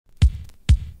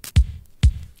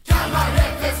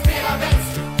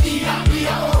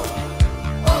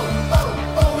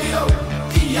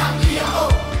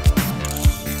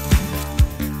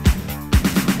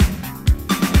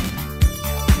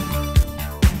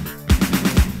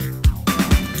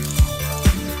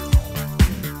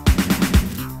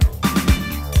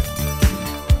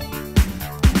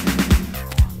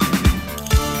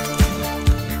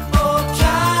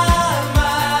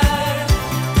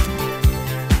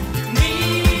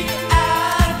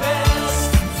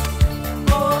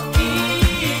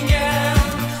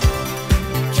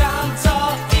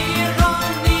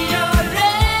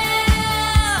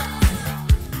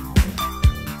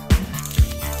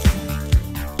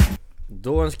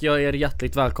Då önskar jag er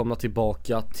hjärtligt välkomna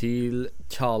tillbaka till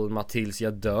Kalmar tills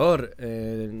jag dör.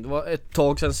 Det var ett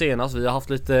tag sedan senast. Vi har haft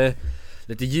lite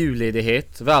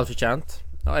julledighet, välförtjänt.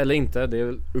 Ja, eller inte, det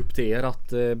är upp till er att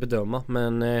bedöma.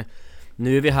 Men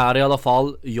nu är vi här i alla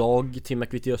fall. Jag,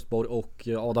 McVitty Östborg och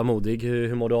Adam Modig.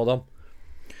 Hur mår du, Adam?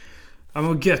 Ja,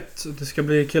 men gött. Det ska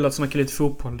bli kul att snacka lite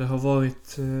fotboll. Det har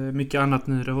varit mycket annat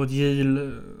nu. Det har varit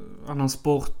jul, annan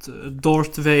sport.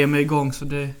 Dart-VM är igång, så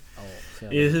det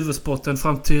är huvudsporten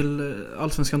fram till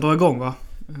Allsvenskan drar igång, va?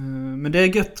 Men det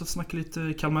är gött att snacka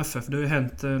lite Kalmar FF. Det har ju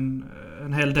hänt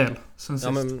en hel del sen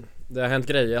sist. Men det har hänt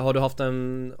grejer. Har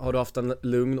du haft en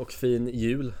lugn och fin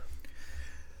jul?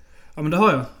 Ja, men det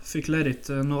har jag. Fick ledigt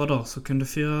några dagar så kunde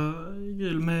fira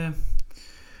jul med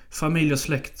familj och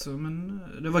släkt. Men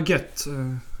det var gött.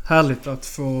 Härligt att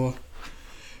få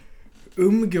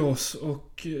umgås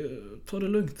och ta det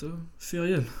lugnt och fira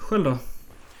jul. Själv då?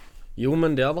 Jo,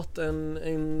 men det har varit en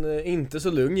inte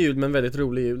så lugn jul, men väldigt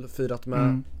rolig jul. Firat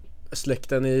med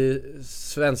släkten i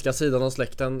svenska sidan av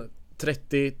släkten.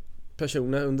 30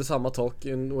 personer under samma tak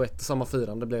och ett samma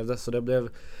firande blev det. Så det blev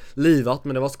livat,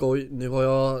 men det var skoj. Nu har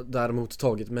jag däremot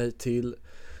tagit mig till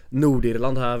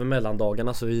Nordirland här över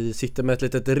mellandagarna, så vi sitter med ett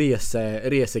litet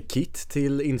resekit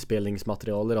till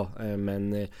inspelningsmaterial idag.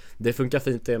 Men det funkar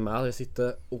fint det med. Jag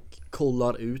sitter och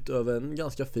kollar ut över en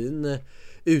ganska fin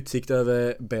utsikt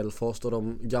över Belfast och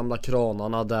de gamla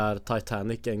kranarna där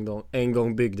Titanic en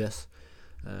gång byggdes.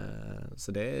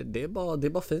 Så det är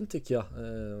bara fint, tycker jag.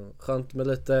 Skönt med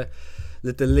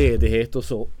lite ledighet och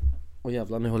så. Och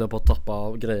jävlar, nu håller jag på att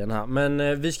tappa grejen här.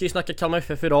 Men vi ska ju snacka Kalmar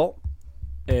FF idag.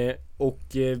 Och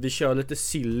vi kör lite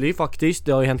silly faktiskt.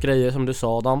 Det har ju hänt grejer, som du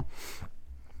sa, Adam.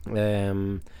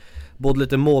 Både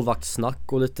lite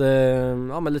målvaktssnack och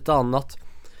lite annat.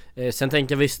 Sen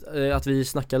tänker vi att vi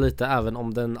snackar lite även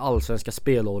om den allsvenska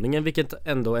spelordningen, vilket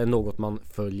ändå är något man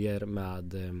följer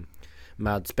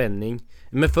med spänning.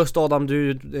 Men först, Adam,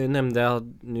 du nämnde,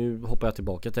 nu hoppar jag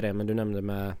tillbaka till det, men du nämnde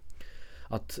med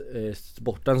att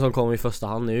sporten som kom i första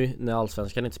hand nu när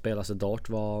allsvenskan inte spelas i dart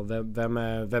var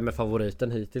vem är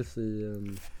favoriten hittills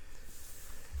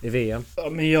i VM? Ja,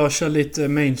 men jag kör lite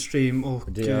mainstream och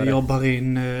jobbar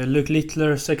in Luke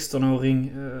Littler,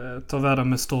 16-åring, tar världen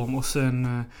med storm, och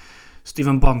sen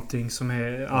Steven Bunting som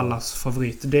är allas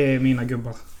favorit. Det är mina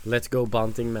gubbar. Let's go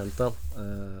Bunting mental.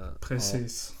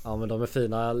 Precis. Ja, men de är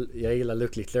fina. Jag gillar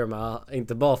Luke Littler med,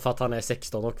 inte bara för att han är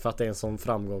 16 och för att det är en sån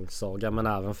framgångssaga, men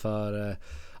även för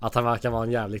att han verkar vara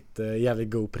en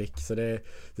jävligt god prick. Så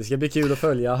det ska bli kul att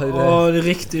följa hur Ja, det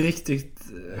är riktigt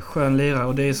skön lirare,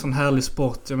 och det är en sån härlig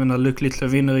sport. Jag menar, Luke Littler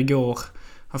vinner igår.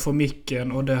 Han får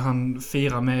micken, och det han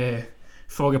firar med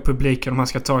fråga publiken om man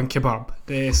ska ta en kebab.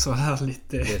 Det är så härligt.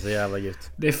 Det är så jävla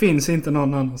gött. Det finns inte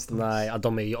någon annanstans. Nej,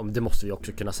 det måste vi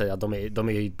också kunna säga. De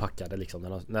är ju packade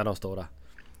liksom när de står där.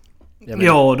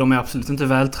 Ja, de är absolut inte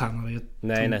vältränade.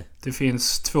 Nej. Det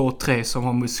finns 2-3 som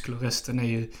har muskler. Resten är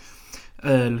ju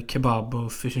öl, kebab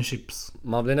och fish and chips.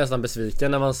 Man blir nästan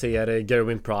besviken när man ser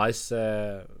Gerwin Price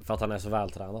för att han är så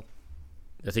vältränad.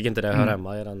 Jag tycker inte det hör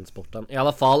hemma i den sporten. I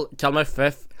alla fall, Kalmar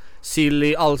FF,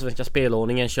 silly allsvenska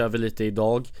spelordningen kör vi lite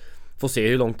idag. Får se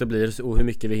hur långt det blir och hur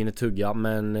mycket vi hinner tugga,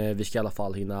 men vi ska i alla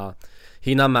fall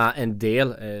hinna med en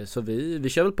del. Så vi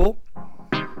kör väl på.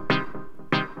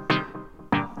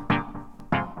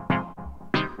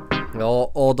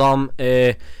 Ja, Adam,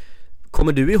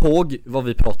 kommer du ihåg vad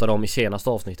vi pratade om i senaste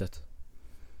avsnittet?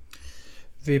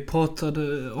 Vi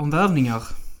pratade om värvningar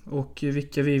och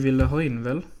vilka vi ville ha in,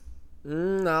 väl?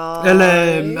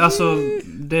 Eller, alltså,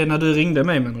 det är när du ringde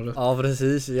mig, menar du? Ja,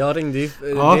 precis.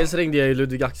 Dels ringde jag ju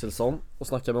Ludvig Axelsson och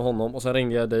snackade med honom, och sen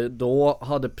ringde jag dig. Då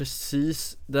hade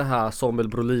precis det här Samuel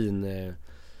Brolin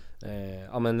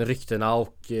ryktena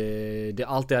och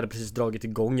allt det hade precis dragit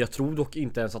igång. Jag tror dock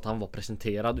inte ens att han var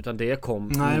presenterad, utan det kom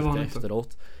lite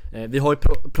efteråt. Vi har ju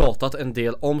pratat en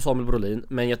del om Samuel Brolin,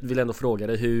 men jag vill ändå fråga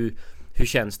dig, hur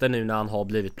känns det nu när han har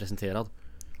blivit presenterad?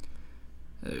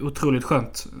 Otroligt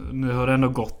skönt. Nu har det ändå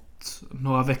gått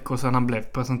några veckor sedan han blev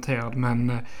presenterad,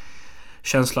 men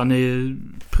känslan är ju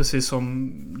precis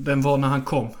som den var när han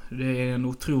kom. Det är en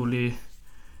otrolig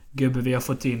gubbe vi har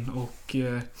fått in, och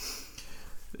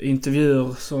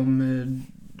intervjuer som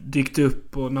dykt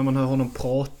upp, och när man hör honom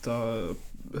prata,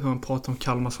 hur han pratar om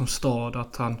Kalmar som stad,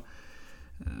 att han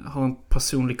har en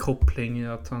personlig koppling,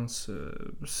 att hans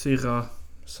syrra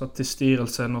satt i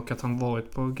styrelsen och att han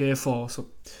varit på GFA. Så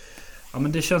ja,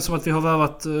 men det känns som att vi har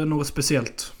värvat något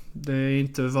speciellt. Det är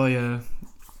inte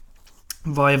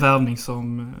varje värvning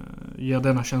som ger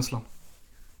denna känslan.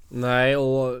 Nej,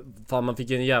 och fan, man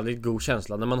fick en jävligt god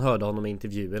känsla när man hörde honom i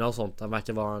intervjuerna och sånt. Han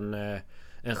verkar vara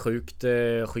en sjukt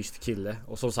schysst kille.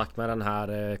 Och som sagt med den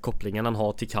här kopplingen han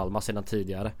har till Kalmar sedan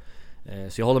tidigare.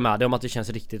 Så jag håller med dig om att det känns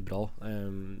riktigt bra.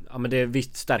 Ja, men det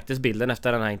visst stärktes bilden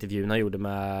efter den här intervjun han gjorde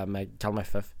med Kalmar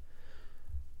FF.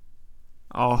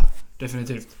 Ja,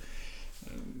 definitivt.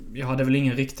 Jag hade väl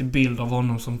ingen riktig bild av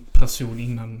honom som person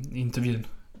innan intervjun.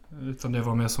 Utan det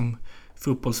var mer som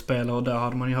fotbollsspelare, och där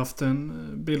hade man ju haft en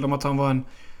bild om att han var en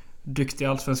duktig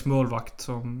allsvensk målvakt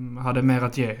som hade mer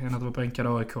att ge än att vara bänkad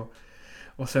AIK.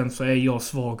 Och sen så är jag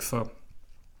svag för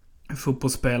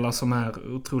fotbollsspelare som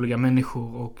är otroliga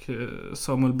människor, och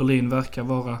Samuel Berlin verkar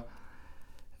vara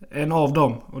en av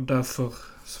dem, och därför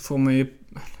så får man ju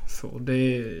det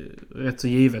är rätt så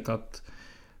givet att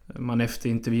man efter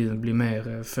intervjun blir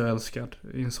mer förälskad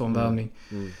i en sån värvning.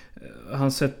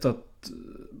 Hans sätt att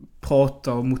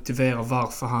prata och motivera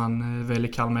varför han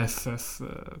väljer Kalmar FF,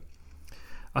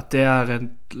 att det är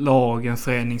ett lag, en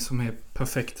förening som är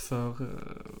perfekt för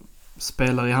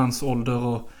spelare i hans ålder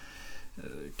och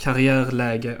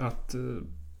karriärläge att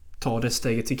ta det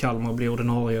steget till Kalmar och bli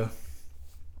ordinarie.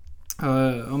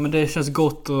 Ja, men det känns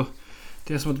gott, och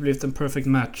det är som att det blivit en perfect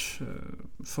match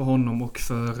för honom och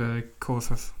för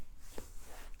KFF.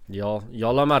 Ja,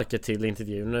 jag la märke till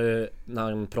intervjun när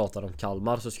han pratade om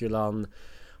Kalmar, så skulle han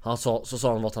sa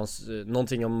han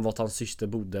någonting om vart hans syster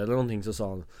bodde eller någonting, så sa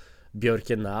han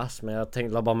Björkenäs, men jag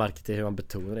tänkte bara märke till hur man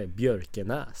betonar det.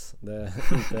 Björkenäs. Det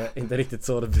är inte riktigt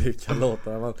så det brukar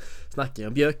låta när man snackar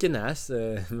om Björkenäs.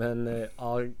 Men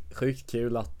ja, sjukt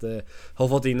kul att ha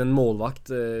fått in en målvakt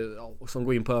som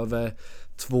går in på över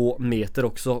 2 meter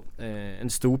också. En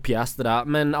stor pjäs det där.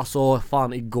 Men alltså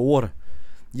fan, igår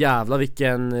jävlar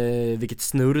vilket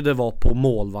snurr det var på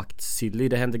målvaktssilly.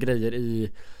 Det hände grejer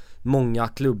i många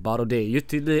klubbar, och det är ju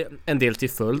till en del till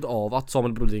följd av att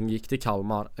Samuel Brodin gick till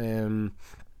Kalmar.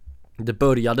 Det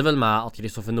började väl med att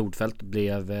Kristoffer Nordfeldt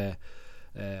blev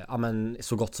ja, men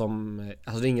så gott som,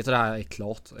 alltså inget av det här är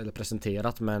klart eller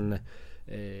presenterat, men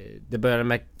det började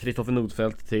med Kristoffer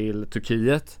Nordfeldt till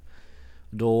Turkiet.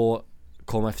 Då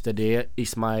kom efter det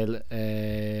Ismail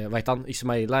vad heter han?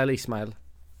 Ismaila eller Ismail?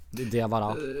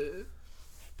 Diawara.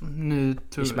 Nu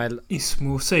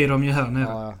Ismo säger de ju här nere.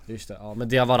 Ja, just det. Ja, men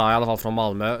Diawara i alla fall från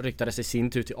Malmö ryktades i sin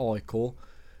tur till AIK.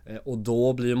 Och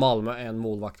då blir Malmö en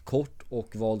målvakt kort.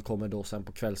 Och vad kommer då sen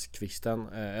på kvällskvisten?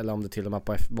 Eller om det till och med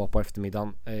var på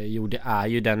eftermiddagen. Jo, det är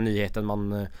ju den nyheten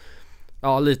man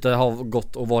lite har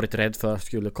gått och varit rädd för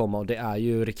skulle komma. Och det är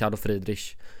ju Ricardo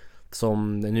Friedrich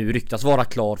som nu ryktas vara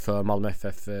klar för Malmö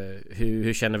FF.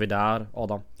 Hur känner vi där,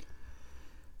 Adam?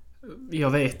 Jag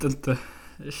vet inte.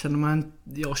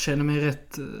 Jag känner mig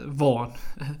rätt van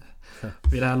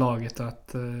vid det här laget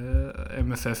att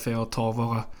MFF är att ta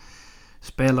våra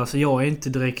spelare, så jag är inte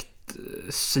direkt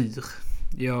sur.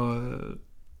 Jag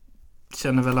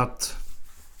känner väl att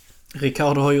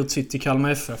Ricardo har gjort sitt i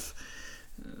Kalmar FF,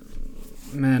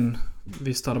 men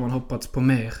visst hade man hoppats på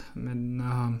mer, men när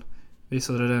han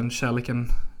visade den kärleken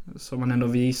som han ändå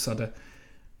visade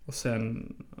och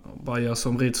sen bara gör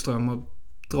som Rydström och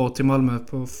dra till Malmö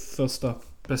på första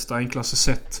bästa enklaste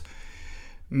sätt.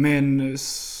 Men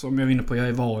som jag vinner på, jag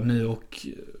är van nu, och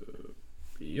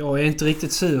jag är inte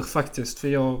riktigt sur faktiskt, för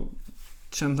jag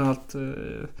kände att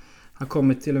han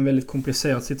kommit till en väldigt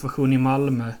komplicerad situation i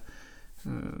Malmö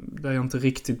där jag inte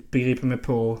riktigt begriper mig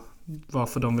på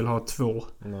varför de vill ha 2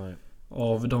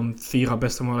 av de 4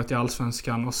 bästa målet i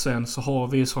allsvenskan, och sen så har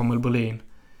vi Samuel Berlin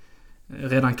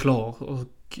redan klar, och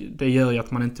det gör ju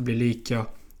att man inte blir lika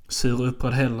sur och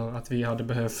upprörd heller att vi hade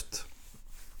behövt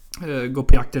gå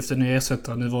på jakt efter en ny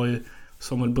ersättare. Nu var ju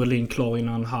Samuel Berlin klar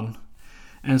innan han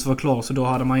ens var klar, så då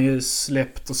hade man ju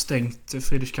släppt och stängt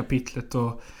Friedrich-kapitlet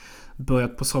och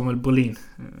börjat på Samuel Berlin.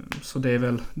 Så det är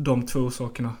väl de 2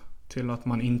 sakerna till att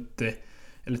man inte,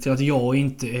 eller till att jag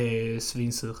inte är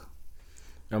svinsur.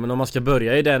 Ja, men om man ska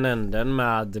börja i den änden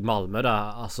med Malmö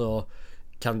där, alltså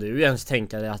kan du ens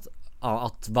tänka dig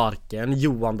att varken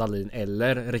Johan Dahlin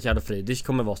eller Ricardo Friedrich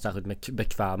kommer vara särskilt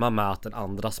bekväma med att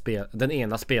den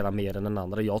ena spelar mer än den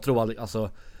andra? Jag tror alltså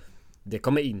det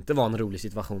kommer inte vara en rolig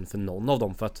situation för någon av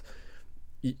dem, för att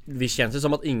vi känns det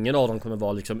som att ingen av dem kommer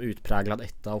vara liksom utpräglad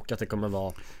etta, och att det kommer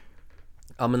vara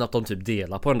men att de typ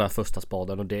delar på den där första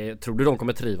spaden, och det, tror du de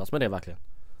kommer trivas med det verkligen?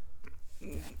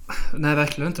 Nej,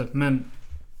 verkligen inte, men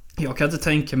jag kan inte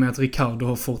tänka mig att Ricardo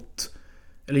har fått,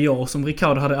 eller jag som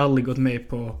Ricardo hade aldrig gått med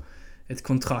på ett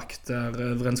kontrakt där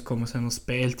överenskommelsen och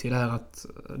speltid är att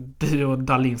du och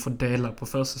Dahlin får dela på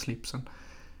första slipsen.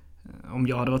 Om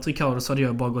jag hade varit Ricardo så hade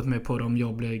jag bara gått med på det om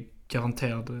jag blev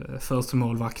garanterad första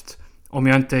målvakt. Om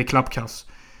jag inte är klappkass.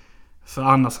 För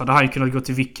annars hade han kunnat gå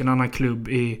till vilken annan klubb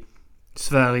i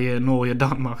Sverige, Norge,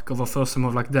 Danmark och vara första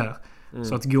målvakt där.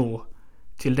 Så att gå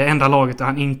till det enda laget där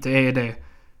han inte är det.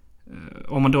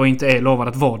 Om man då inte är lovad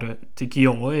att vara det, tycker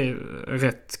jag är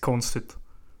rätt konstigt.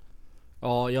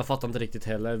 Ja, jag fattar inte riktigt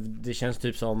heller. Det känns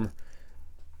typ som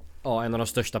en av de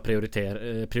största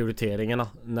prioriteringarna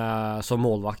som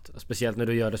målvakt. Speciellt när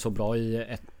du gör det så bra i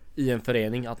en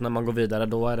förening. Att när man går vidare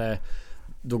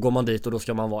då går man dit och då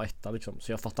ska man vara etta liksom.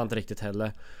 Så jag fattar inte riktigt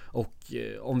heller. Och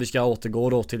om vi ska återgå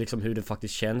då till liksom hur det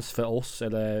faktiskt känns för oss.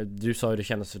 Eller du sa hur det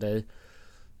kändes för dig.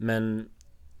 Men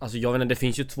alltså jag vet inte, det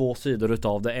finns ju två sidor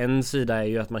utav det. En sida är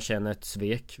ju att man känner ett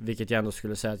svek, vilket jag ändå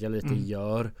skulle säga att jag lite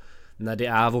gör. När det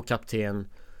är vår kapten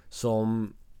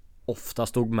som ofta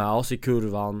stod med oss i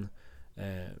kurvan,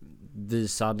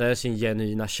 visade sin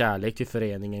genuina kärlek till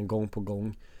föreningen gång på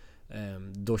gång.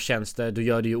 Då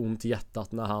gör det ju ont i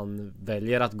hjärtat när han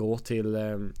väljer att gå till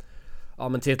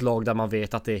till ett lag där man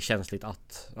vet att det är känsligt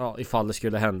att ifall det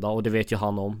skulle hända, och det vet ju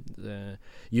han om.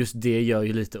 Just det gör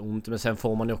ju lite ont, men sen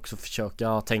får man ju också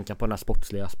försöka tänka på den här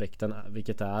sportsliga aspekten,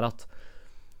 vilket är att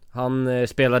han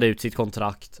spelade ut sitt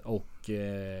kontrakt och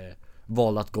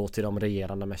valde att gå till de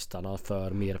regerande mästarna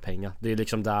för mer pengar. Det är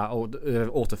liksom där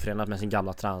återförenat med sin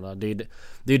gamla tränare.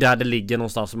 Det är där det ligger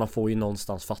någonstans, och man får ju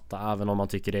någonstans fatta, även om man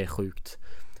tycker det är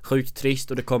sjukt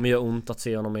trist, och det kommer ju ont att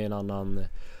se honom i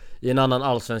en annan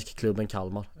allsvensk klubb än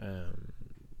Kalmar.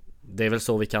 Det är väl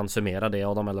så vi kan summera det,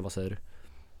 Adam, eller vad säger du?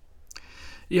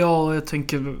 Ja, jag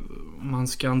tänker man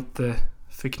ska inte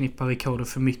förknippa Ricardo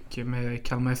för mycket med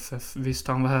Kalmar FF. Visst,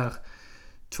 han var här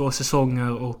 2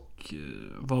 säsonger och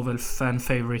var väl fan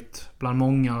favorite bland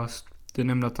många. Du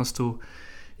nämnde att han stod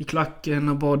i klacken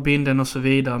och bad binden och så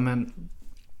vidare, men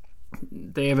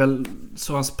det är väl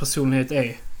så hans personlighet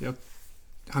är.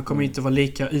 Han kommer inte vara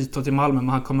lika utåt i Malmö, men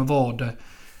han kommer vara det.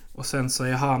 Och sen så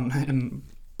är han en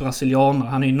brasilianer.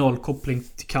 Han är ju noll koppling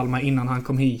till Kalmar innan han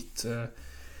kom hit.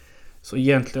 Så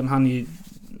egentligen han är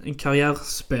en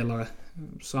karriärspelare.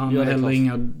 Så han har heller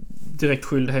inga direkt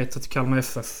skyldigheter till Kalmar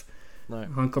FF. Nej.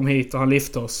 Han kom hit och han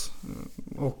lyfte oss.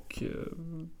 Och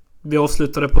vi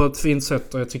avslutade på ett fint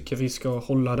sätt, och jag tycker vi ska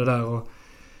hålla det där. Och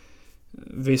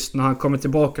visst, när han kommer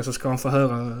tillbaka så ska han få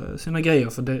höra sina grejer.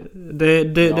 För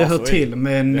det hör till.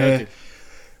 Men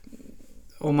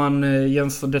om man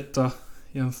jämför detta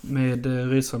med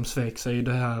Rydströms svek, så är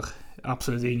det här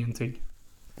absolut ingenting.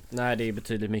 Nej, det är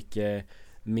betydligt mycket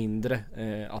mindre,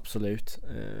 absolut.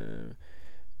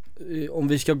 Om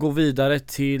vi ska gå vidare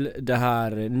till det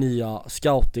här nya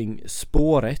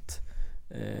scouting-spåret,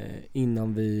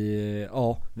 innan vi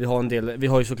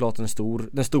har ju såklart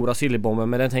den stora sillybomben,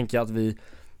 men den tänker jag att vi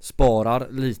sparar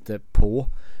lite på.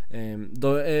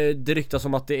 Det ryktas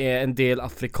om att det är en del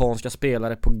afrikanska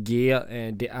spelare på G.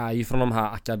 Det är ju från de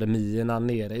här akademierna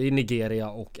nere i Nigeria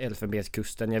och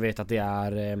Elfenbenskusten. Jag vet att det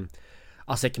är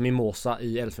Asec Mimosa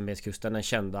i Elfenbenskusten, den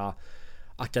kända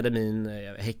akademin.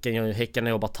 Häcken har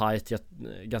jobbat tight. Jag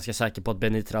är ganska säker på att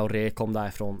Benny Traoré kom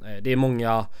därifrån. Det är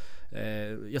många,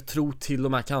 jag tror till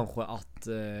och med kanske att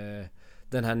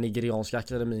den här nigerianska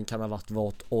akademin kan ha varit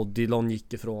vart Odilon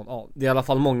gick ifrån. Det är i alla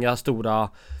fall många stora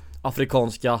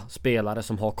afrikanska spelare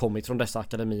som har kommit från dessa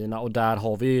akademierna, och där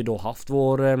har vi ju då haft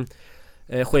vår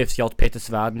chefscout Peter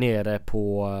Svärd nere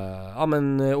på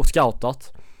och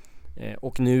scoutat.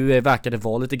 Och nu verkar det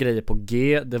vara lite grejer på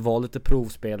G. Det var lite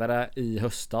provspelare i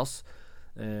höstas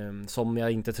som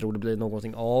jag inte tror det blir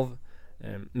någonting av.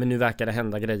 Men nu verkar det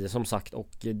hända grejer, som sagt. Och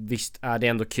visst är det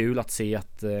ändå kul att se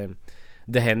att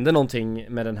det händer någonting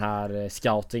med den här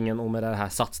scoutingen och med den här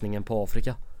satsningen på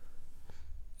Afrika.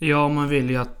 Ja, man vill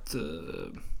ju att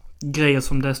grejer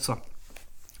som dessa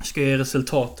ska ge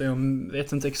resultat. Jag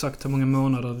vet inte exakt hur många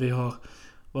månader vi har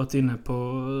varit inne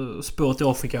på spåret i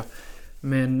Afrika.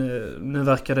 Men nu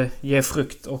verkar det ge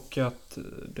frukt, och att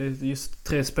det är just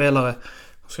 3 spelare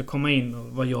som ska komma in. Och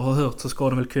vad jag har hört så ska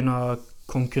de väl kunna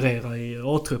konkurrera i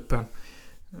A-truppen.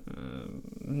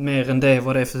 Mer än det,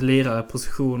 vad det är för lirare,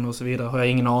 positioner och så vidare, har jag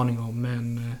ingen aning om.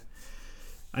 Men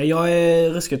jag är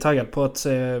ruskigt taggad på att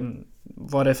se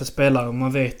vad det är för spelare.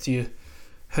 Man vet ju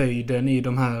höjden i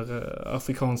de här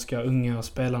afrikanska unga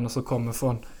spelarna som kommer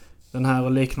från den här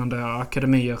och liknande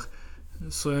akademier.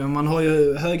 Så man har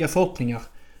ju höga förhoppningar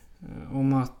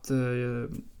om att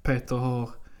Peter har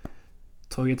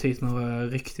tagit hit några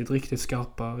riktigt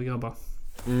skarpa grabbar.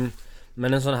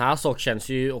 Men en sån här sak känns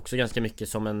ju också ganska mycket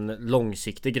som en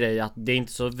långsiktig grej. Att det är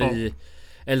inte så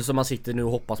eller som man sitter nu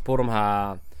och hoppas på de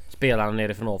här spelarna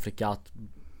nere från Afrika att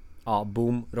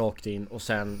boom, rakt in och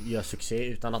sen gör succé,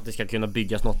 utan att det ska kunna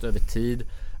byggas något över tid.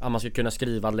 Att man ska kunna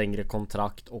skriva längre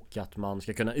kontrakt, och att man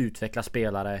ska kunna utveckla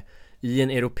spelare i en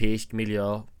europeisk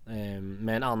miljö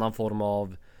med en annan form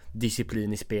av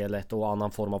disciplin i spelet och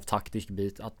annan form av taktisk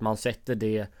bit. Att man sätter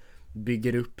det,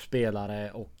 bygger upp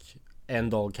spelare och en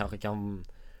dag kanske kan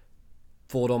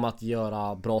få dem att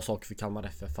göra bra saker för Kalmar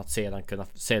FF för att sedan kunna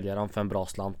sälja dem för en bra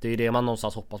slant. Det är det man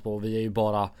någonstans hoppas på. Vi är ju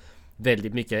bara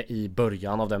väldigt mycket i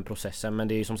början av den processen, men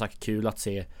det är ju som sagt kul att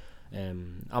se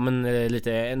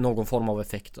lite någon form av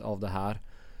effekt av det här.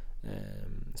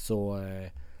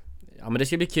 Men det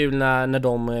ska bli kul när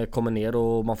de kommer ner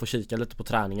och man får kika lite på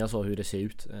träningar så hur det ser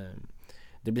ut.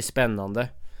 Det blir spännande.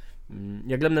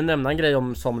 Jag glömde nämna en grej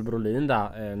om Samuel Brolin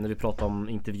där när vi pratar om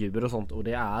intervjuer och sånt, och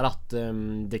det är att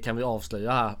det kan vi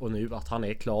avslöja här och nu att han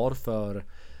är klar för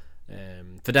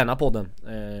denna podden.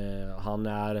 Han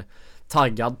är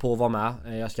taggad på att vara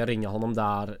med. Jag ska ringa honom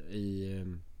där i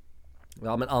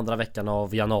andra veckan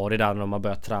av januari där när de har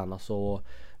börjat träna, så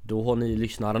då har ni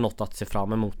lyssnare något att se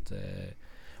fram emot.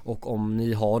 Och om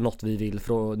ni har något ni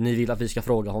vill att vi ska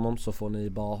fråga honom, så får ni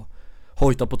bara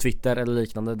hojta på Twitter eller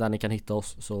liknande där ni kan hitta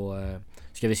oss, så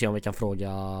ska vi se om vi kan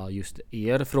fråga just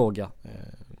er fråga.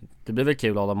 Det blir väl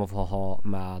kul Adam att få ha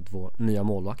med vår nya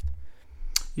målvakt.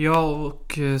 Ja,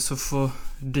 och så får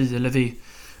du eller vi,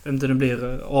 inte det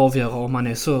blir, avgöra om man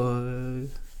är så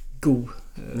god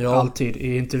alltid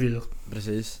i intervjuer.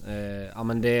 Precis.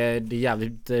 Men det är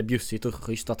jävligt bjussigt och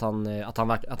schysst att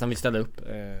han vill ställa upp.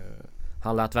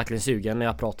 Han lät verkligen sugen när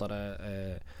jag pratade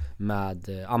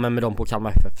med dem på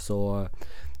Kalmar FF, så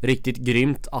riktigt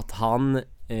grymt att han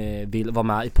vill vara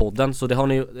med i podden, så det har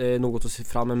ni något att se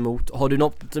fram emot. Har du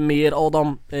något mer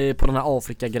Adam på den här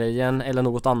Afrika-grejen eller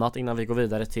något annat innan vi går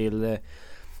vidare till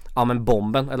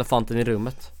bomben, elefanten i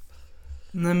rummet?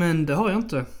 Nej, men det har jag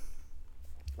inte.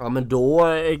 Ja, men då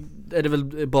är det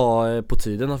väl bara på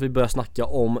tiden att vi börjar snacka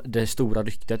om det stora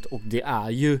ryktet, och det är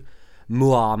ju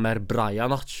Muamer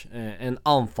Brajanac, en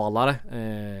anfallare.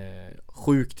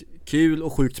 Sjukt kul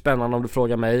och sjukt spännande om du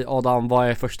frågar mig. Adam, vad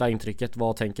är första intrycket?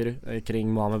 Vad tänker du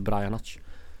kring Muamer Brajanac?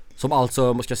 Som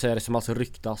alltså, måste jag säga det, som alltså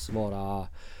ryktas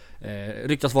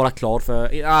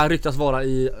vara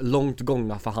i långt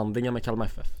gångna förhandlingar med Kalmar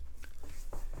FF.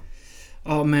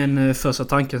 Ja, men första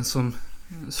tanken som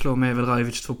slår mig är väl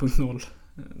Rajovic 2.0.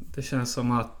 Det känns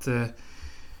som att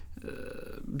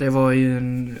det var ju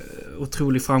en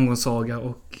otrolig framgångssaga,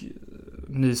 och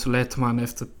nu så letar man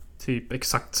efter typ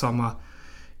exakt samma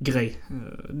grej.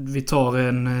 Vi tar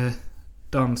en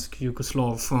dansk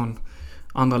jugoslav från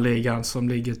andra ligan som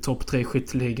ligger topp 3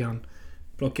 skytteligan,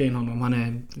 plockar in honom, han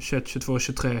är 21, 22,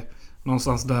 23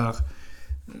 någonstans där,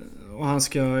 och han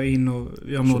ska in och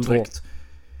göra mål direkt.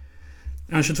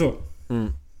 Han 22.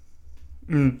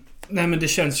 Nej, men det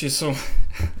känns ju som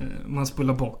man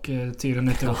spolar bak tiden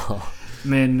ett år.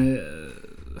 Men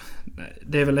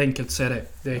det är väl enkelt att säga det.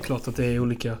 Det är klart att det är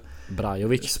olika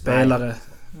Brajovic spelare.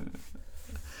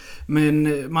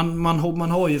 Men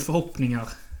man har ju förhoppningar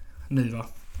nu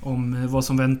om vad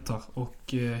som väntar,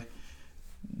 och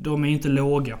de är inte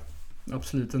låga.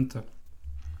 Absolut inte.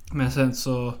 Men sen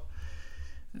så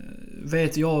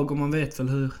vet jag, och man vet väl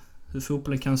hur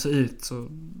fotbollen kan se ut, så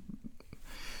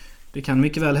det kan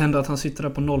mycket väl hända att han sitter där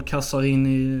på 0 kassar in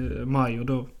i maj, och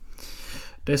då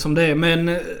det är som det är.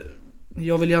 Men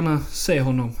jag vill gärna se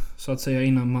honom, så att säga,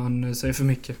 innan man säger för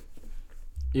mycket.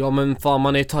 Ja, men fan,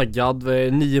 man är taggad.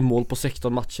 9 mål på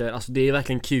 16 matcher. Alltså det är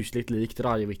verkligen kusligt likt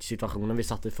Rajovic situationen vi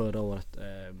satt i förra året,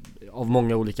 av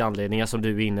många olika anledningar som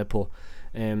du är inne på.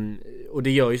 Och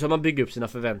det gör ju så att man bygger upp sina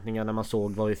förväntningar när man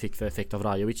såg vad vi fick för effekt av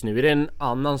Rajovic. Nu är det en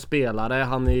annan spelare.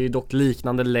 Han är ju dock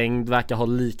liknande längd, verkar ha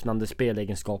liknande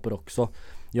spelegenskaper också.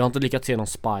 Jag har inte lyckats se någon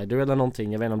spider eller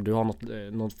någonting. Jag vet inte om du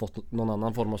har fått någon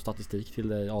annan form av statistik till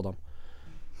dig, Adam.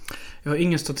 Jag har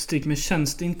ingen statistik, men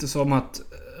känns det inte som att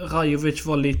Rajovic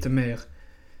var lite mer,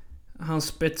 hans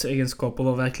spetsegenskaper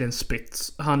var verkligen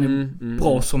spets. Han är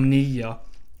bra som 9,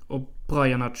 och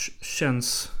Brajanac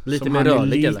känns lite som mer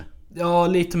rörlig eller? Ja,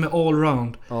 lite mer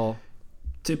allround. Ja.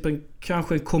 Typ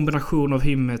kanske en kombination av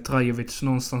Himmet, Rajovic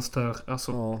någonstans där.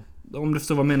 Alltså, om du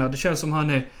förstår vad jag menar. Det känns som han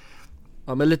är...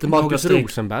 Ja, men lite Marcus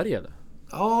Rosenberg eller?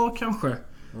 Ja, kanske.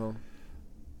 Ja.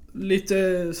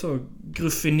 Lite så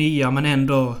gruffig 9, men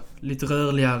ändå lite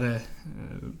rörligare.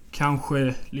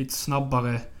 Kanske lite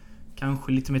snabbare.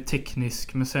 Kanske lite mer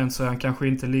teknisk. Men sen så är han kanske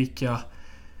inte lika...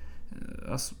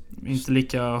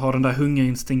 har den där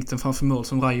hungerinstinkten framför mål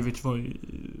som Rajovic var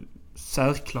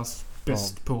särklass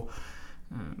bäst på.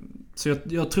 Så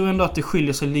jag tror ändå att det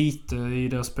skiljer sig lite i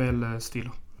deras spelstil.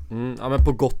 Ja, men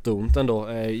på gott och ont ändå.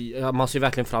 Man ser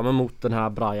verkligen fram emot den här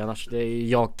Brajanac.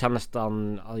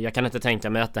 Jag kan inte tänka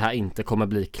mig att det här inte kommer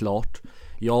bli klart.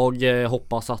 Jag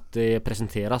hoppas att det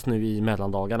presenteras nu i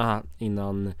mellandagarna här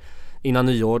innan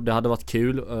nyår. Det hade varit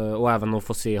kul, och även att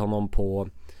få se honom på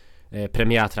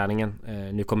premiärträningen.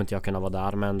 Nu kommer inte jag kunna vara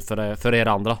där, men för er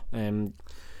andra.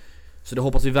 Så det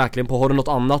hoppas vi verkligen på. Har du något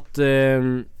annat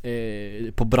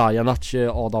på Brajanac,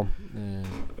 Adam?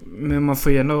 Men man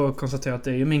får ju ändå konstatera att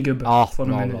det är ju min gubbe. Ja,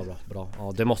 bra.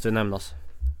 Ja, det måste ju nämnas.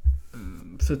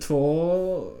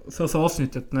 För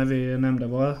avsnittet när vi nämnde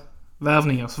våra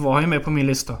värvningar så var han ju med på min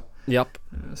lista. Japp.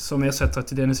 Som ersättare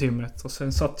till Dennis Himmet. Och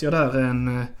sen satt jag där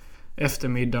en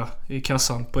eftermiddag i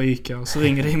kassan på Ica och så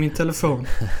ringer det i min telefon.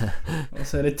 Och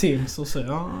så är det Teams och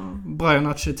så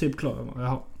Brajanac är typ klar.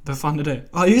 Jaha, vem fan är det?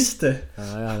 Ja, just det!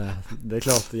 Ja, det är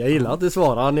klart. Jag gillar att du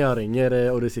svarar när jag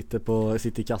ringer och du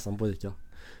sitter i kassan på Ica.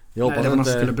 Jag hoppas det var någon att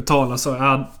som skulle betala så.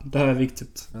 Ja, det här är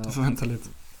viktigt. Du får vänta lite.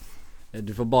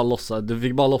 Du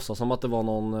fick bara låtsas som att det var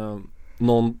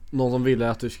någon som ville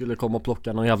att du skulle komma och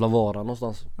plocka någon jävla vara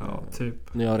någonstans. Ja,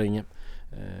 typ. När jag ringer.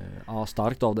 Ja,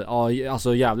 starkt av det. Ja,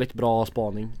 alltså jävligt bra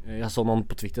spaning. Jag såg någon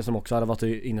på Twitter som också hade varit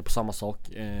inne på samma sak.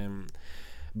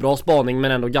 Bra spaning,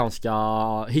 men ändå ganska...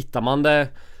 Hittar man det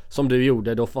som du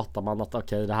gjorde, då fattar man att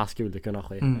okej, det här skulle kunna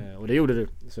ske. Och det gjorde du.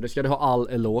 Så det ska du ha all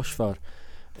eloge för.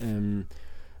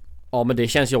 Ja, men det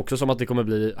känns ju också som att det kommer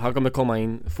bli... Han kommer komma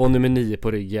in, få nummer 9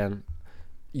 på ryggen.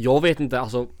 Jag vet inte,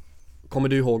 alltså... Kommer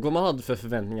du ihåg vad man hade för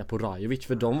förväntningar på Rajovic?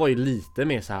 För de var ju lite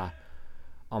mer så här.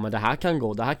 Ja, men det här kan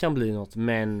gå, det här kan bli något.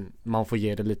 Men man får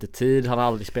ge det lite tid. Han har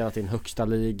aldrig spelat i en högsta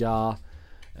liga.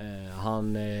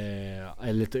 Han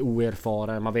är lite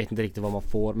oerfaren. Man vet inte riktigt vad man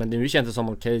får. Men nu känns det som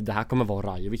okej, det här kommer vara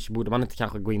Rajovic. Borde man inte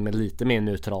kanske gå in med lite mer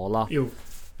neutrala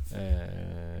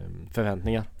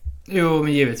förväntningar? Jo,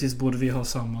 men givetvis borde vi ha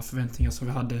samma förväntningar som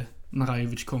vi hade när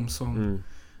Rajovic kom. Som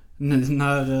nu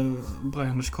när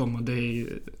Brajanac kommer. Det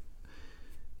är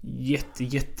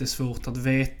jättesvårt att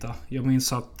veta. Jag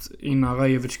minns att innan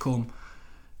Rajovic kom,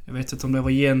 jag vet inte om det var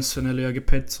Jensen eller Jöge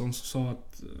Pettersson som sa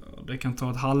att det kan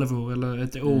ta ett halvår eller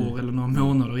ett år eller några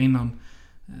månader innan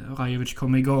Rajovic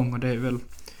kommer igång, och det är väl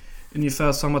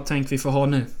ungefär samma tänk vi får ha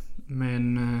nu.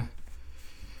 Men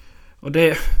och det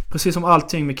är precis som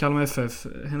allting med Kalmar FF.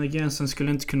 Henrik Jensen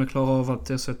skulle inte kunna klara av att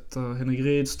ersätta Henrik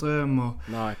Rydström, och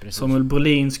Samuel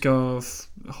Brolin ska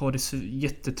ha det så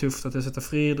jättetufft att ersätta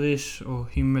Friedrich,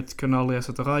 och Himmet kunde aldrig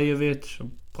ersätta Rajovic, och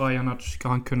Brajanac ska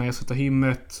han kunna ersätta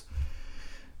Himmet.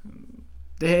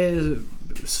 Det är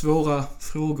svåra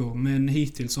frågor, men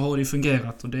hittills så har det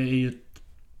fungerat, och det är ju ett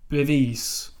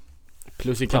bevis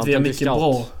plus i att vi är mycket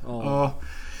bra. Ja,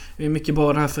 vi är mycket bra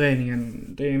i den här föreningen.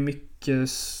 Det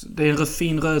är en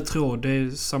fin röd tråd. Det är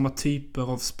samma typer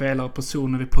av spelare och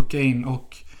personer vi plockar in,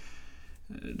 och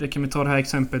det kan vi ta det här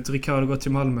exemplet. Ricardo går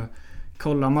till Malmö.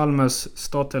 Kolla Malmös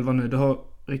startelva nu. Du har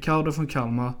Ricardo från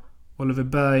Kalmar, Oliver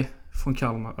Berg från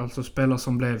Kalmar, alltså spelare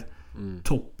som blev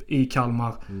topp i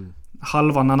Kalmar.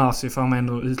 Halva Nanasi, för han var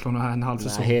ändå utlånad här en halv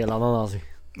säsong. Nej, hela Nanasi.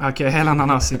 Okej, hela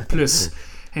Nanasi plus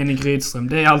Henrik Rydström.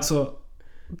 Det är alltså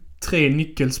 3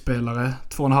 nyckelspelare,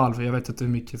 2,5. Jag vet inte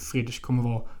hur mycket Friedrich kommer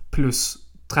vara, plus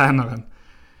tränaren.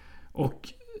 Och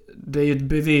det är ju ett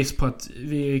bevis på att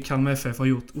vi i Kalmar FF har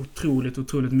gjort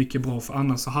otroligt mycket bra, för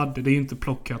annars så hade det ju inte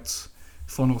plockats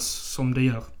från oss som det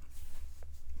gör.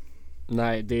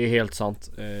 Nej, det är helt sant.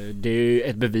 Det är ju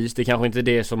ett bevis. Det är kanske inte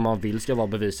det som man vill ska vara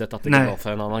beviset att det kan vara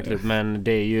för en annan klubb, men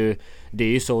det är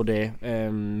ju så det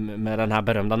med den här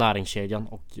berömda näringskedjan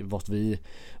och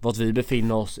vart vi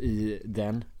befinner oss i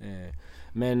den.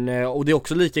 Men och det är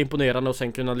också lika imponerande att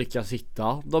sen kunna lyckas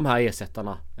hitta de här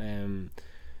ersättarna.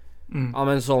 Ja,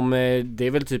 men som det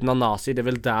är väl typ Nanasi, det är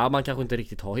väl där man kanske inte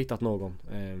riktigt har hittat någon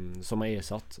som har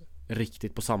ersatt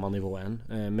riktigt på samma nivå än.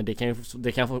 Men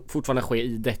det kan fortfarande ske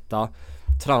i detta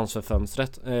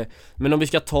transferfönstret. Men om vi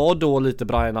ska ta då lite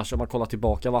Brajanac, om man kollar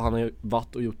tillbaka vad han har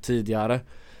varit och gjort tidigare,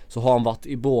 så har han varit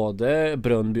i både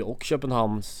Bröndby och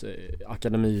Köpenhamns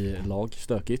akademilag.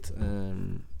 Stökigt.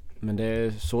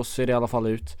 Men så ser det i alla fall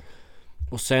ut.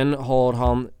 Och sen har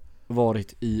han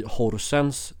varit i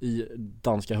Horsens i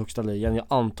danska högsta ligan. Jag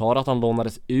antar att han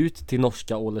lånades ut till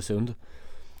norska Ålesund.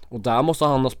 Och där måste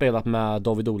han ha spelat med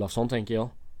David Olafsson, tänker jag.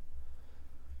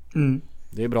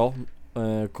 Det är bra.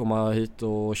 Komma hit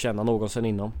och känna någon sen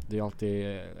innan. Det är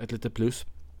alltid ett litet plus.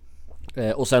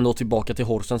 Och sen då tillbaka till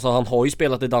Horsen. Så han har ju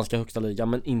spelat i danska högsta ligan,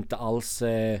 men inte alls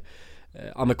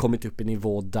men kommit upp i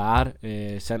nivå där.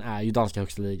 Sen är ju danska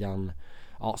högsta ligan,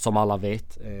 som alla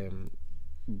vet,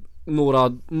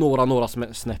 några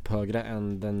snäpp högre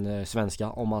än den svenska,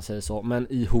 om man säger så. Men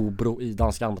i Hobro, i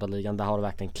danska andra ligan, där har det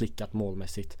verkligen klickat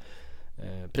målmässigt.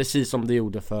 Precis som det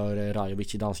gjorde för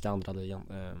Rajovic i danska andra ligan.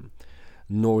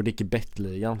 Nordic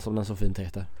Bet-ligan, som den så fint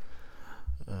heter.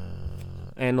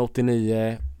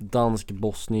 1,89,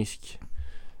 dansk-bosnisk,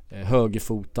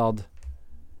 högerfotad.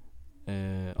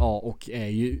 Och är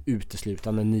ju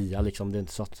uteslutande 9 liksom. Det är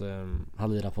inte så att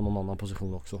han lirar på någon annan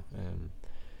position också.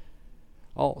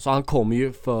 Ja, så han kommer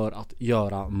ju för att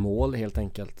göra mål helt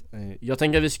enkelt. Jag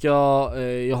tänker att vi ska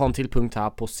jag har en till punkt här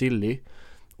på Silly.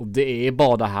 Och det är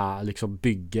bara det här liksom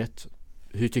bygget.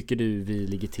 Hur tycker du vi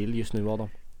ligger till just nu, Adam?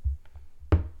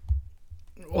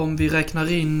 Om vi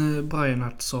räknar in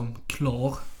Brianart som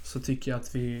klar så tycker jag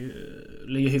att vi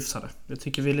ligger hyfsade. Jag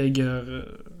tycker vi ligger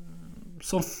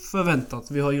som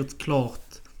förväntat. Vi har gjort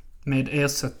klart med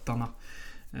ersättarna.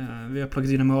 Vi har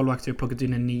plockat in en målvakt, vi har plockat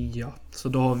in en 9. Så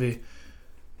då har vi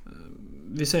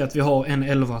säger att vi har en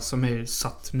 11 som är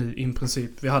satt nu i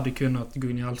princip. Vi hade kunnat gå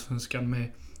in i Allsvenskan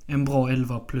med en bra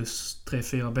 11 plus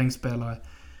 3-4 bänkspelare.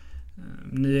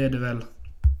 Nu är det väl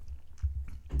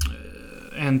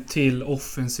en till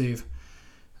offensiv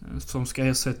som ska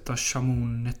ersätta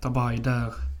Shamoun Netabay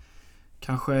där.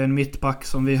 Kanske en mittback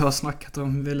som vi har snackat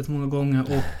om väldigt många gånger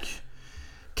och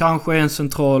kanske en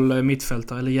central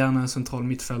mittfältare eller gärna en central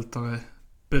mittfältare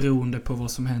beroende på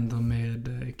vad som händer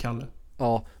med Kalle.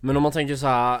 Ja, men om man tänker så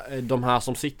här, de här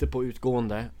som sitter på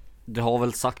utgående, det har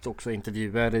väl sagt också i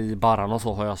intervjuer i barran och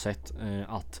så har jag sett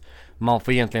att man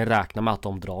får egentligen räkna med att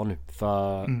de drar nu.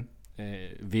 För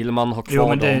vill man ha kvar jo,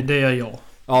 men dem... det är jag.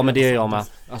 Ja, men det är jag med.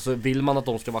 Alltså vill man att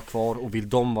de ska vara kvar och vill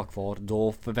de vara kvar,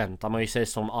 då förväntar man ju sig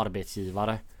som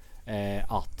arbetsgivare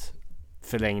att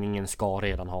förlängningen ska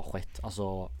redan ha skett.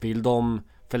 Alltså vill de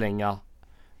förlänga,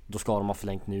 då ska de ha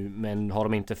förlängt nu. Men har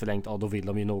de inte förlängt, ja då vill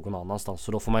de ju någon annanstans.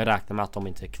 Så då får man ju räkna med att de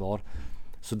inte är kvar.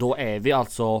 Så då är vi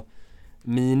alltså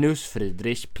minus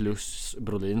Friedrich plus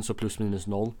Brolin, så plus minus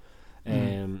 0.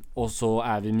 Och så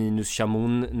är vi minus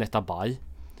Shamoun Netabay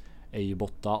är ju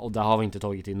borta och där har vi inte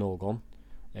tagit in någon.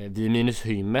 Vi är minus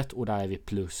Hymet och där är vi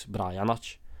plus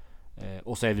Brianach.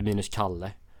 Och så är vi minus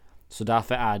Kalle. Så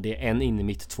därför är det en inne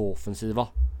mitt, 2 offensiva.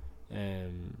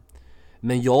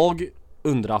 Men jag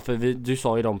undrar, för du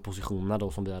sa ju de positionerna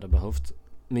då som vi hade behövt.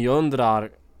 Men jag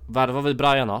undrar, värvar vi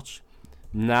Brianach?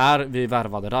 När vi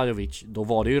värvade Rajovic, då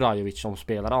var det ju Rajovic som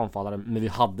spelade anfallare, men vi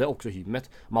hade också Hymet.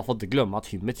 Man får inte glömma att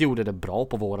Hymet gjorde det bra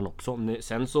på våren också.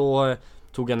 Sen så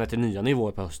tog han det till nya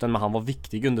nivåer på hösten, men han var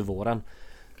viktig under våren.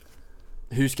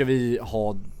 Hur ska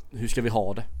vi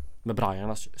ha det med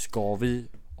Brianach? Ska vi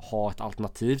ha ett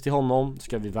alternativ till honom?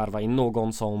 Ska vi värva in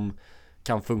någon som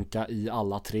kan funka i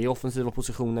alla 3 offensiva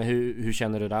positioner? Hur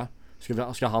känner du där?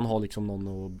 Ska han ha liksom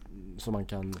någon som man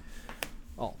kan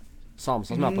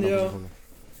samsas med på den positionen?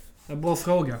 Ja, bra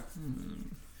fråga.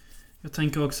 Jag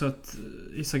tänker också att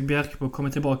Isak Bjerkebo kommer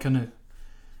tillbaka nu.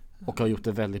 Och har gjort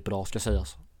det väldigt bra, ska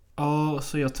sägas. Ja,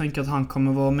 så jag tänker att han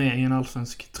kommer vara med i en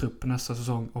allsvensk trupp nästa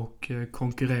säsong och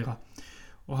konkurrera.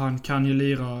 Och han kan ju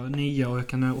lira 9 och jag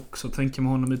kan också tänka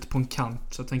mig honom ute på en kant.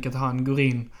 Så jag tänker att han går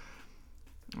in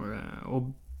och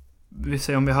vi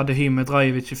ser om vi hade Hymet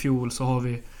Rajovic i fjol så har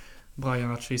vi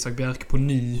Brianach och Isak Bjerke på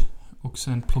ny och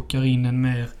sen plockar in en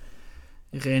mer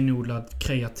renodlad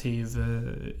kreativ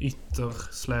ytter/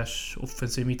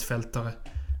 offensiv mittfältare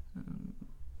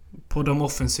på de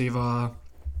offensiva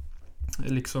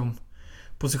liksom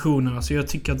positionerna. Så jag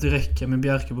tycker att det räcker med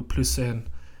Bjerke på plus 1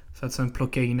 för att sen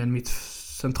plocka in en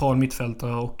central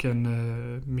mittfältare och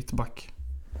en mittback.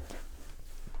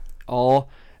 Ja,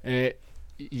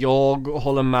 jag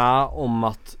håller med om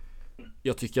att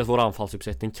jag tycker att vår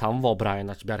anfallsuppsättning kan vara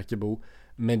Brianach, Bjerkebo,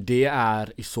 men det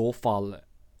är i så fall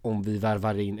om vi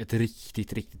värvar in ett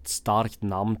riktigt, riktigt starkt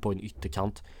namn på en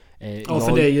ytterkant.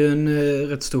 För det är ju en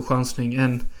rätt stor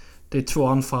chansning. Det är 2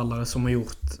 anfallare som har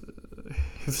gjort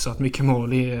hyfsat mycket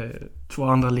mål i 2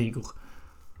 andra ligor.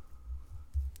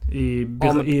 I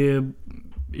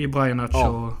Brianach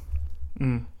och...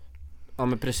 Ja,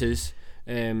 men precis.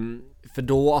 För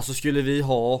då, alltså skulle vi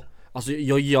ha... Alltså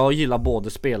jag gillar både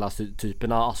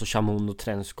spelartyperna, alltså Shamoun och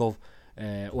Trenskov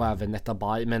och även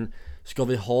Netabay, men ska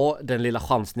vi ha den lilla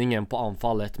chansningen på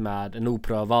anfallet med en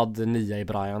oprövad 9 i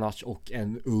Brianach och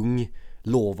en ung,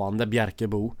 lovande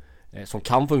Bjerkebo som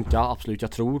kan funka, absolut,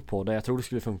 jag tror på det, jag tror det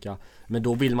skulle funka, men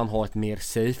då vill man ha ett mer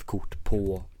safe kort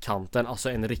på kanten, alltså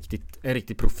en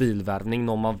riktig profilvärvning,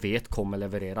 någon man vet kommer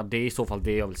leverera. Det är i så fall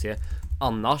det jag vill se.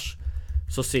 Annars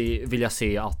så vill jag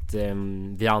se att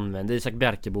vi använder Isak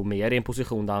Bjerkebo mer i en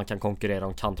position där han kan konkurrera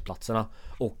om kantplatserna,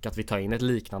 och att vi tar in ett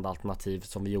liknande alternativ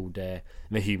som vi gjorde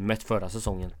med Hymet förra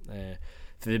säsongen.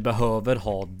 För vi behöver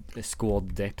ha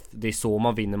squad depth. Det är så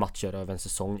man vinner matcher över en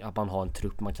säsong, att man har en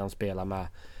trupp man kan spela med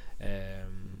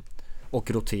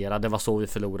och rotera. Det var så vi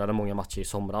förlorade många matcher i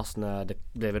somras när det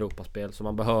blev Europaspel. Så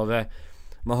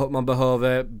man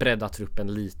behöver bredda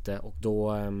truppen lite, och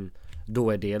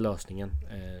då är det lösningen,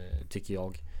 tycker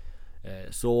jag.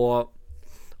 Så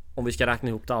om vi ska räkna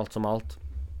ihop det allt som allt: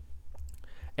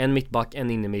 en mittback, en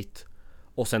innermitt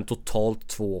och sen totalt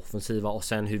 2 offensiva och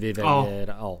sen hur vi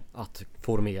väljer att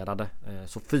formera det.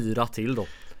 Så 4 till då.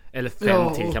 Eller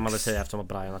 5 till kan man väl säga eftersom att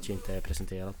Brian inte är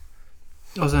presenterad.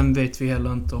 Och sen vet vi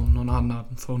heller inte om någon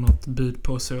annan får något bud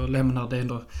på sig och lämnar. Det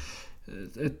ändå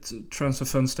ett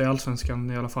transferfönster i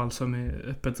Allsvenskan i alla fall som är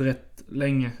öppet rätt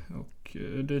länge. Och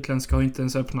det utländska har inte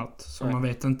ens öppnat. Så man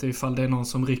vet inte ifall det är någon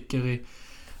som rycker i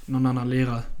någon annan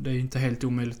lira. Det är inte helt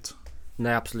omöjligt.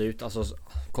 Nej, absolut. Alltså,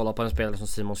 kolla på en spelare som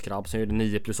Simon Skrabb som gjorde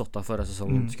 9+8 förra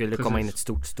säsongen. Skulle det komma in ett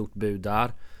stort bud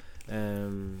där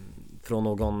från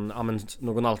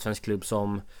någon allsvensk klubb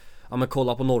som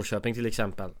kolla på Norrköping till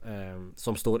exempel,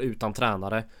 som står utan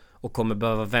tränare och kommer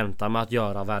behöva vänta med att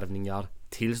göra värvningar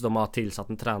tills de har tillsatt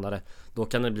en tränare. Då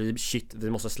kan det bli shit, vi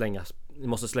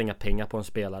måste slänga pengar på en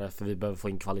spelare för vi behöver få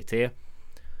in kvalitet.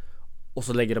 Och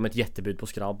så lägger de ett jättebud på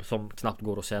Skrabb som knappt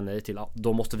går att säga nej till.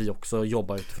 Då måste vi också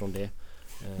jobba utifrån det.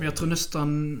 Men jag tror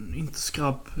nästan inte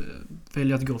Skrabb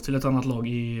väljer att gå till ett annat lag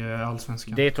i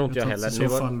Allsvenskan. Det tror inte jag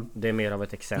heller. Det är mer av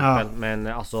ett exempel. Ja. Men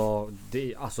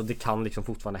det kan liksom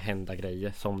fortfarande hända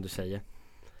grejer som du säger.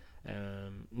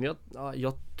 Men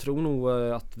jag tror nog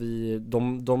att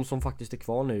de som faktiskt är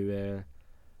kvar nu,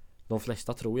 de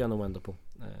flesta tror jag nog ändå på.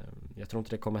 Jag tror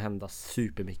inte det kommer hända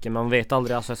supermycket. Man vet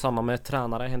aldrig, alltså samma med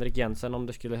tränare Henrik Jensen, om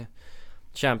det skulle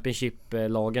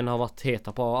Championship-lagen har varit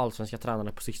heta på allsvenska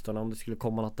tränare på sistone, om det skulle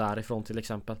komma något därifrån till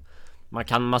exempel.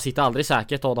 Man sitter aldrig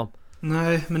säkert av dem.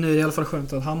 Nej, men nu är det i alla fall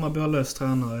skönt att Hammarby har löst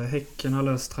tränare, Häcken har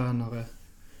löst tränare.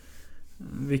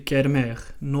 Vilka är det mer?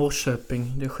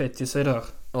 Norrköping, det skett ju sig där.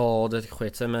 Ja, det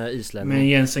skett sig med Island. Men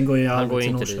Jensen går ju aldrig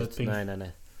till inte Norrköping. Dit.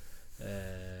 Nej.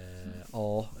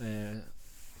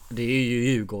 Det är ju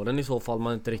Djurgården i så fall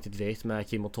man inte riktigt vet med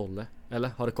Kim och Tolle. Eller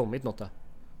har det kommit något där?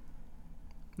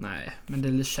 Nej,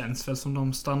 men det känns väl som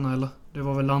de stannar, eller? Det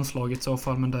var väl landslaget i så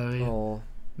fall, men där är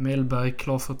Mellberg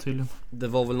klar för tydligen. Det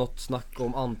var väl något snack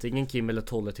om antingen Kim eller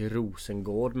Tolle till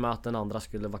Rosengård, med att den andra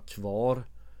skulle vara kvar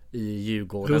i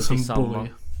Djurgården tillsammans.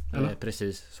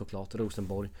 Precis, såklart,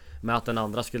 Rosenborg. Med att den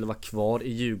andra skulle vara kvar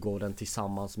i Djurgården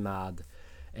tillsammans med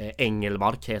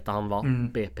Engelmark heter han, va?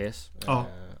 BP's.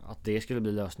 Att det skulle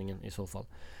bli lösningen i så fall.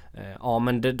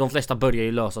 Men de flesta börjar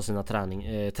ju lösa sina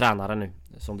tränare nu,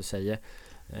 som du säger.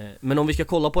 Men om vi ska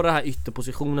kolla på den här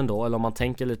ytterpositionen då, eller om man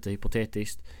tänker lite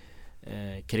hypotetiskt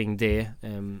kring det.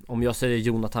 Om jag säger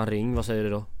Jonathan Ring, vad säger du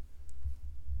då?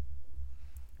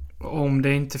 Om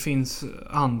det inte finns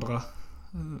andra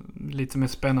lite mer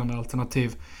spännande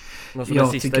alternativ.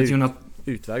 Jag tycker att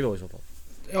utväg då i så fall.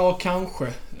 Ja,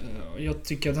 kanske. Jag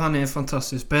tycker att han är en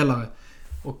fantastisk spelare.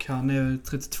 Och han är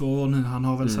 32 år nu. Han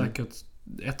har väl säkert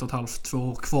 1,5-2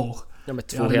 år kvar. Ja, med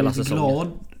 2 hela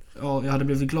säsongen. Jag hade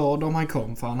blivit glad om han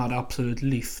kom, för han hade absolut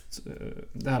lyft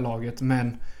det här laget.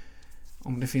 Men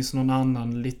om det finns någon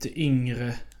annan lite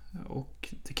yngre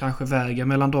och det kanske väger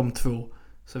mellan de två,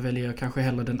 så väljer jag kanske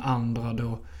hellre den andra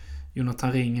då.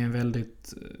 Jonathan Ring är en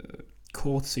väldigt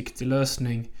kortsiktig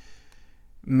lösning.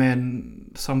 Men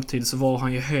samtidigt så var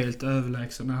han ju helt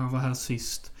överlägsen när han var här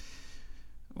sist.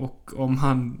 Och om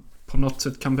han på något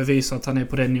sätt kan bevisa att han är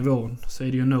på den nivån, så är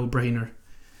det ju no-brainer.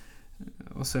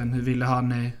 Och sen hur ville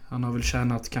han är. Han har väl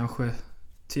tjänat kanske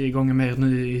 10 gånger mer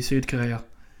nu i Sydkorea.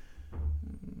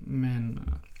 Men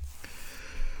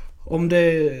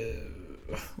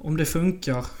om det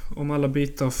funkar, om alla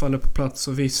bitar faller på plats,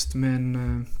 så visst.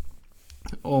 Men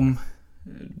om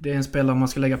det är en spelare man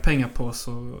ska lägga pengar på,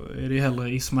 så är det hellre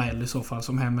Ismail i så fall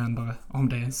som hemvändare, om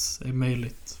det ens är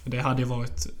möjligt. För det hade ju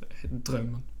varit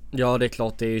drömmen. Ja, det är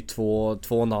klart, det är ju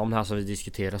två namn här som vi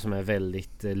diskuterar som är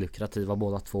väldigt lukrativa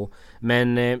båda två.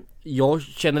 Men jag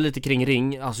känner lite kring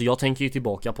Ring. Alltså jag tänker ju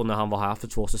tillbaka på när han var här för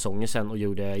 2 säsonger sedan och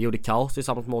gjorde kaos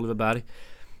tillsammans med Oliver Berg.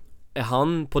 Är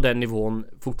han på den nivån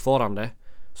fortfarande,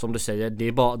 som du säger, det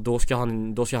är bara, då ska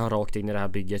han rakt in i det här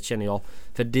bygget, känner jag.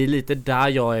 För det är lite där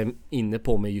jag är inne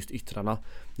på med just yttrarna.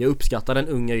 Jag uppskattar den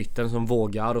unga yttern som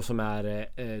vågar och som är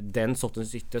den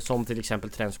sortens ytter, som till exempel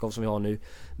Trenskov som vi har nu.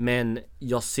 Men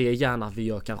jag ser gärna att vi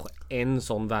gör kanske en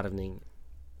sån värvning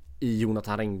i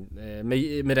Jonathan Ring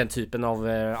med den typen av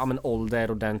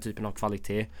ålder och den typen av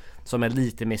kvalitet som är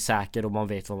lite mer säker och man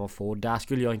vet vad man får. Där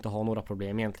skulle jag inte ha några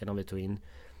problem egentligen om vi tog in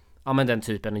den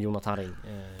typen av Jonathan Ring.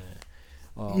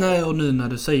 Nej, och nu när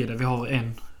du säger det, vi har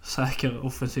en säker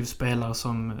offensiv spelare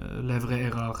som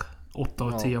levererar 8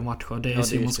 av 10 matcher. Det är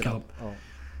Simon Skarp.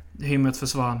 Himmet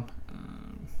försvann.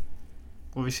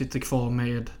 Och vi sitter kvar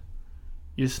med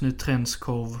just nu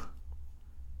Trenskov.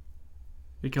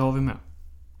 Vilka har vi med?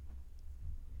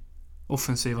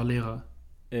 Offensiva lirare.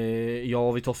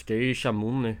 Vi torskar ju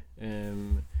Chamon nu.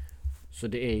 Så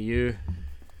det är ju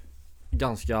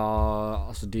ganska,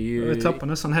 alltså det är ju... Vi tappar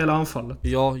nästan hela anfallet.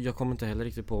 Ja, jag kommer inte heller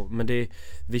riktigt på. Men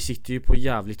vi sitter ju på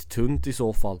jävligt tunt i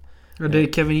så fall. Ja, det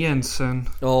är Kevin Jensen.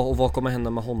 Ja, och vad kommer hända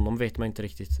med honom vet man inte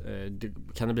riktigt.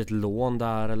 Kan det bli ett lån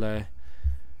där eller?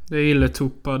 Det är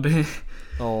Illetupa.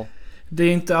 Ja. Det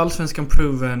är inte allsvenskan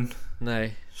proven.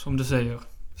 Nej. Som du säger.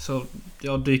 Så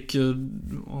jag dyker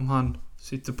om han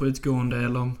sitter på utgående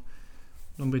eller om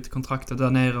de bryter kontraktet där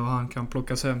nere och han kan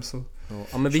plockas hem så.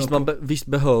 Ja, men visst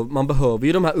man behöver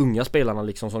ju de här unga spelarna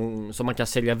liksom som man kan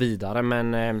sälja vidare,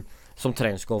 men som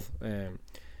Trenskov.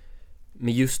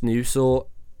 Men just nu så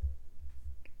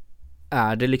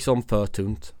är det liksom för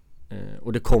tunt.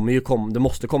 Och det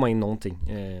måste komma in någonting.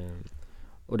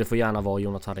 Och det får gärna vara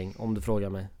Jonathan Ring om du frågar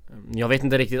mig. Jag vet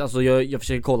inte riktigt, alltså jag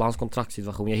försöker kolla hans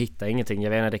kontraktssituation. Jag hittar ingenting, jag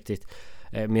vet inte riktigt.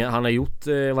 Men han har gjort,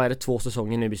 2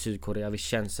 säsonger nu i Sydkorea. Det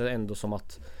känns ändå som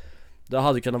att det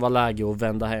hade kunnat vara läge att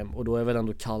vända hem. Och då är väl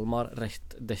ändå Kalmar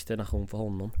rätt destination för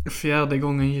honom. 4:e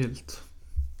gången gillt.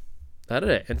 Är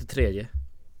det? Inte 3:e?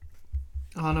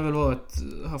 Han har väl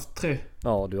haft 3.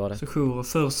 Ja, du har rätt. Sessioner.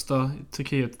 Första i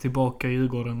Turkiet, tillbaka i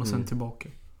Djurgården och sen tillbaka.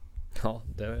 Ja,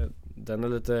 den är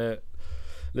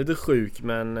lite sjuk,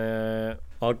 men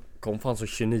han kom fan som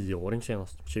 29-åring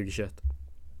senast, 2021.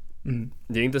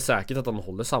 Det är inte säkert att de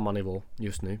håller samma nivå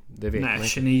just nu. Det vet man inte.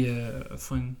 29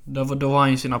 då var han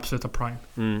i sin absoluta prime.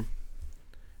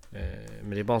 Men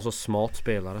det är bara en så smart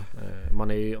spelare.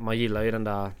 Man gillar ju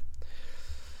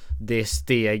det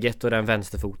steget och den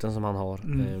vänsterfoten som han har.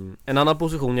 En annan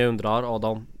position jag undrar,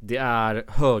 Adam, det är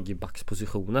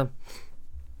högerbackspositionen.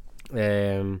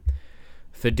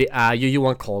 För det är ju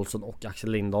Johan Karlsson och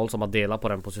Axel Lindahl som har delat på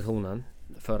den positionen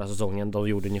förra säsongen. De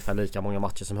gjorde ungefär lika många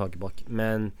matcher som högerback.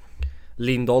 Men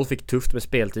Lindahl fick tufft med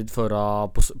speltid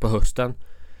på hösten.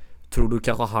 Tror du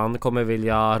kanske han kommer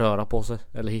vilja röra på sig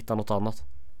eller hitta något annat?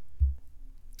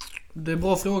 Det är en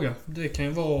bra fråga. Det kan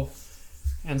ju vara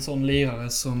en sån lirare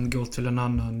som går till en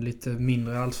annan lite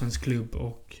mindre allsvensk klubb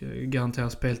och garanterar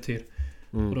speltid.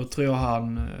 Och då tror jag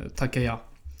han tackar ja.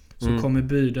 Så kommer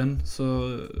buden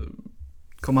så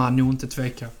kommer han nog inte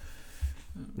tveka.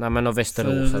 Nej, men av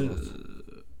Västerås.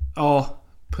 Ja,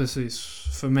 precis.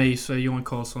 För mig så är Johan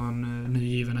Karlsson en ny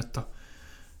given etta.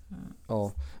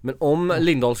 Ja, men om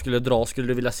Lindahl skulle dra, skulle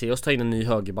du vilja se oss ta in en ny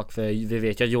högerback? För vi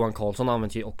vet ju att Johan Karlsson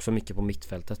använder ju också mycket på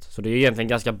mittfältet. Så det är egentligen en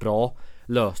ganska bra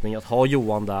lösning att ha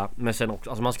Johan där. Men sen också,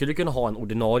 alltså man skulle kunna ha en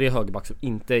ordinarie högerback som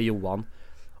inte är Johan.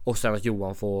 Och sen att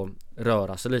Johan får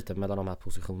röra sig lite mellan de här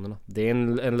positionerna. Det är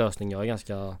en lösning jag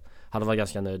hade varit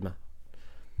ganska nöjd med.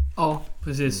 Ja,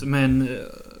 precis. Men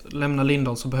lämna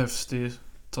Lindahl så behövs det ju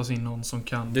tas in någon som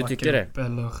kan. Du tycker det? Upp,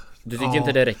 eller, du tycker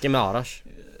inte det räcker med Arash?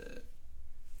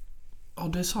 Ja,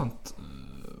 det är sant.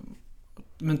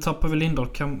 Men tappar vi Lindahl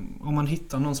om man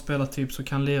hittar någon spelartyp så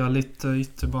kan lira lite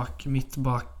ytterback,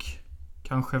 mittback.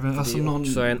 Kanske alltså någon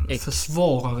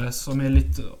försvarare som är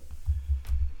lite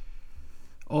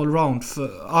allround.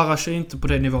 För Arash är inte på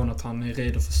den nivån att han är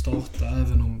redo för att starta,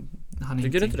 även om han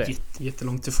är inte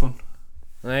jättelångt ifrån.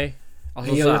 Nej,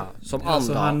 alltså som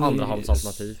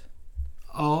andrahandsalternativ.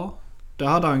 Ja, det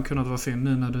hade han kunnat vara fin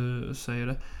nu när du säger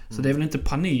det. Så det är väl inte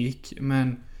panik,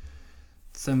 men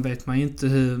sen vet man inte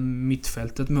hur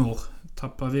mittfältet mår.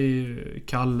 Tappar vi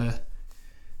Kalle,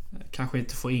 kanske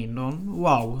inte får in någon.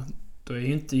 Wow, då är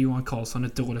inte Johan Karlsson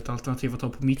ett dåligt alternativ att ha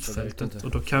på mittfältet.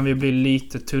 Och då kan vi bli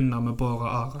lite tunna med bara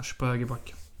Arash på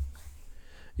högerbacken.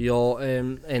 Ja,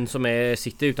 en som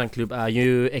sitter utan klubb är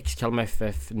ju ex-Kalmar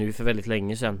FF nu för väldigt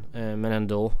länge sedan. Men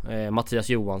ändå, Mattias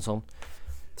Johansson.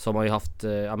 Som har ju haft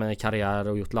karriär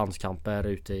och gjort landskamper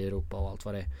ute i Europa och allt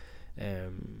vad det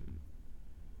är.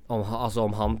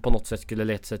 Om han på något sätt skulle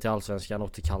leta sig till Allsvenskan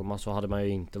och till Kalmar så hade man ju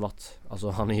inte varit. Alltså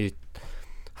han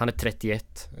är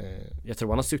 31. Jag tror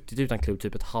han har suttit utan klubb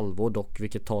typ ett halvår dock,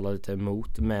 vilket talar lite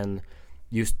emot. Men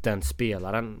just den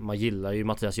spelaren, man gillar ju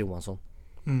Mattias Johansson.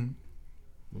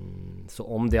 Så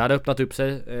om det hade öppnat upp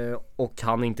sig och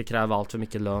han inte kräver allt för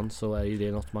mycket lön, så är ju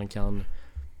det något man kan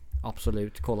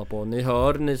absolut kolla på.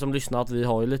 Ni som lyssnar, att vi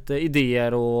har ju lite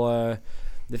idéer och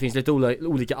det finns lite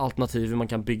olika alternativ hur man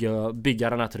kan bygga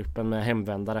den här truppen med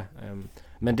hemvändare.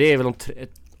 Men det är väl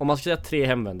om man ska säga 3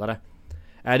 hemvändare.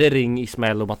 Är det Ring,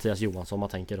 Ismail och Mattias Johansson man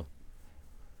tänker då?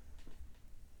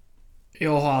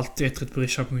 Jag har alltid ett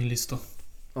Brisha på min lista.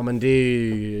 Ja, men det är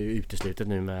ju uteslutet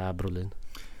nu med Brolin.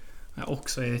 Jag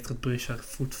också är ett Brisha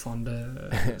fortfarande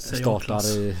startar.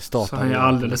 Så han är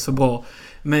alldeles för bra.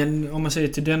 Men om man säger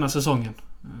till denna säsongen,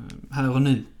 här och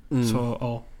nu, så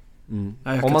ja.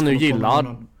 Om man nu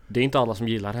gillar, det är inte alla som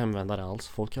gillar hemvändare alls.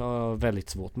 Folk har väldigt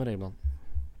svårt med det ibland.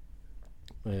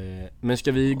 Men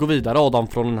ska vi gå vidare, Adam,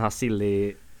 från den här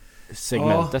silly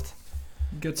segmentet?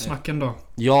 Gött snacken då.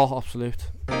 Ja, absolut.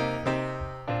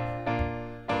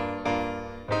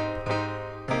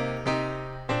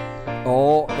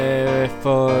 Ja,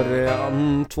 för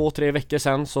 2-3 veckor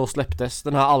sedan så släpptes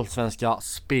den här allsvenska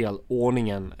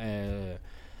spelordningen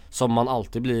som man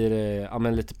alltid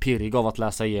blir lite pirrig av att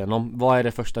läsa igenom. Vad är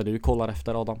det första du kollar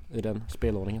efter, Adam, i den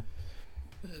spelordningen?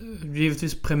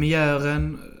 Givetvis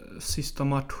premiären, sista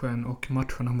matchen och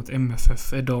matcherna mot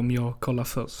MFF är de jag kollar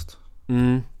först.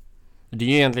 Det är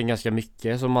ju egentligen ganska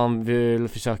mycket som man vill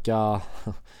försöka...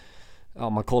 Ja,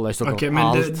 man kollar ju såklart men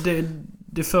allt.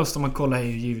 Det första man kollar är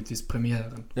ju givetvis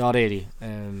premiären. Ja, det är det.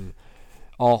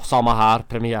 Ja, samma här,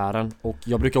 premiären. Och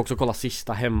jag brukar också kolla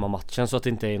sista hemmamatchen så att det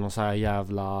inte är någon så här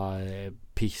jävla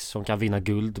piss som kan vinna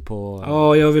guld på...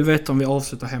 Ja, jag vill veta om vi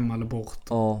avslutar hemma eller bort.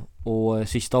 Ja, och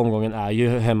sista omgången är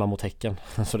ju hemma mot Häcken.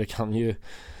 Så det kan ju...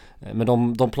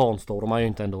 Men de planstår de ju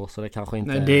inte ändå, så det kanske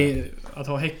inte... Nej, det är, att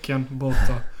ha Häcken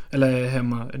borta eller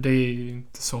hemma, det är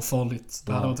inte så farligt.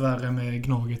 Det hade varit värre med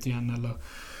Gnaget igen eller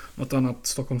något annat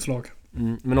Stockholmslag.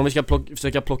 Men om vi ska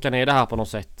försöka plocka ner det här på något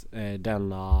sätt,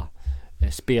 denna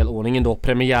spelordningen då.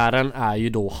 Premiären är ju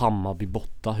då Hammarby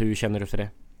borta. Hur känner du för det?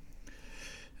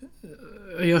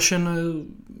 Jag känner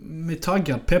mig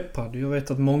taggad, peppad. Jag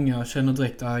vet att många känner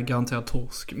direkt att jag är garanterat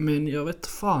torsk. Men jag vet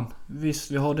fan.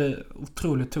 Visst, vi har det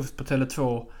otroligt tufft på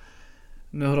Tele2.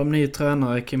 Nu har de ny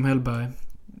tränare, Kim Hellberg.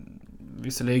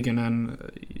 Visserligen en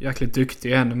jäkligt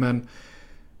duktig än, men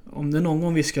om det någon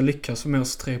gång vi ska lyckas med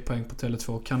oss 3 poäng på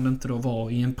Tele2, kan det inte då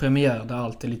vara i en premiär där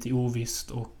allt är lite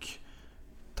ovisst och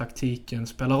taktiken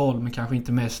spelar roll, men kanske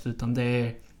inte mest, utan det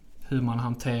är hur man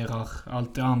hanterar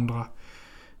allt det andra.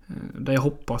 Där jag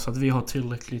hoppas att vi har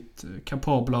tillräckligt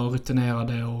kapabla och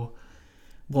rutinerade och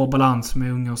bra balans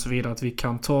med unga och så vidare, att vi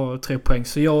kan ta 3 poäng.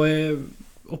 Så jag är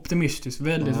optimistisk,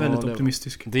 väldigt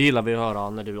optimistisk. Det gillar vi att höra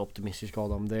när du är optimistisk,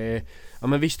 Adam. Ja,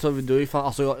 men visst, du är fan,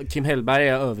 alltså, Kim Hellberg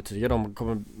är övertygad om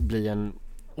kommer bli en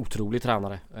otrolig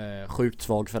tränare. Sjukt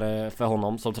svag för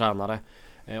honom som tränare.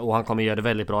 Och han kommer göra det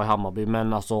väldigt bra i Hammarby.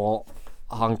 Men alltså,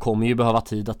 han kommer ju behöva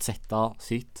tid att sätta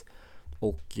sitt.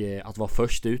 Och att vara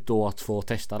först ut då, att få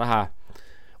testa det här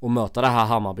och möta det här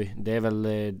Hammarby. Det är väl,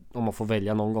 om man får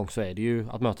välja någon gång, så är det ju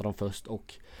att möta dem först.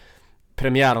 Och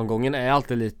premiäromgången är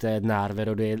alltid lite nerver,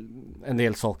 och det är en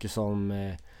del saker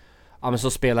som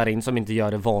som spelar in som inte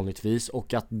gör det vanligtvis.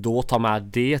 Och att då ta med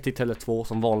det till Tele2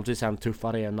 som vanligtvis är en tuff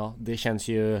arena, det känns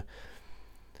ju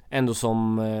ändå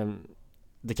som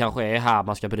det kanske är här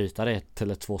man ska bryta det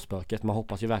Tele2-spöket. Man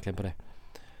hoppas ju verkligen på det.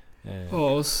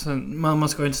 Ja, och sen, man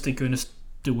ska ju inte sticka under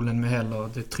stolen med heller.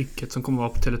 Det trycket som kommer vara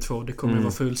på Tele2, det kommer ju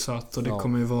vara fullsatt, och det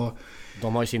kommer ju vara...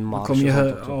 De har ju sin marsch.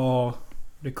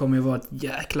 Det kommer ju vara ett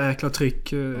jäkla tryck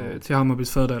till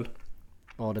Hammarbys fördel.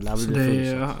 Ja, det lär väl bli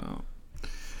fullsatt.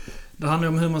 Det handlar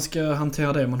om hur man ska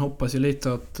hantera det. Man hoppas ju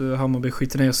lite att Hammarby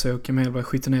skiter ner sig och Kim Hellberg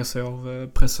skiter ner sig av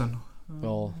pressen.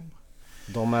 Ja.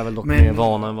 De är väl dock mer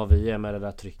vana än vad vi är med det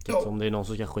där trycket. Ja. Om det är någon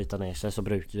som ska skita ner sig, så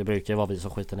brukar det vara vi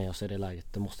som skiter ner sig i det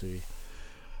läget.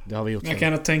 Det har vi gjort. Jag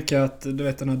kan tänka att du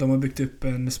vet, när de har byggt upp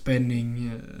en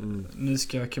spänning. Nu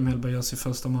ska Kim Hellberg göra sin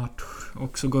första match,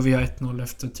 och så går vi 1-0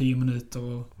 efter 10 minuter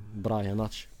och...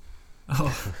 Brian-match.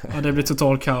 Ja, det blir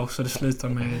total kaos, och det slutar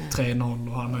med 3-0,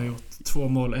 och han har gjort 2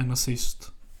 mål, 1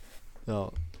 assist.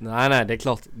 Ja. Nej, det är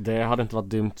klart. Det hade inte varit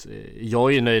dumt.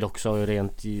 Jag är ju nöjd också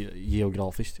rent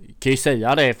geografiskt. Kan ju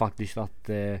säga det faktiskt, att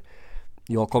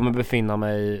jag kommer befinna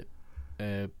mig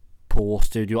på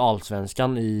Studio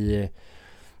Allsvenskan i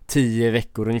 10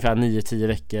 veckor, ungefär 9-10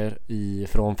 veckor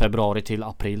från februari till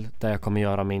april, där jag kommer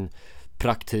göra min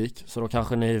praktik. Så då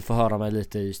kanske ni får höra mig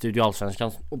lite i Studio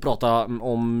Allsvenskan och prata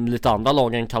om lite andra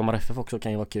lag än Kalmar FF också,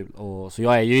 kan ju vara kul. Så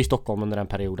jag är ju i Stockholm under den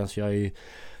perioden, så jag är ju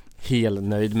helt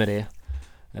nöjd med det.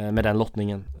 Med den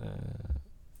lottningen.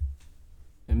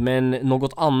 Men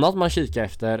något annat man kikar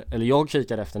efter, eller jag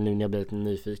kikar efter nu när jag blev lite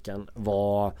nyfiken,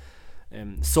 var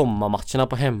sommarmatcherna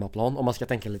på hemmaplan, om man ska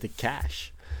tänka lite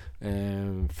cash.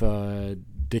 För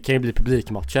det kan ju bli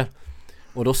publikmatcher.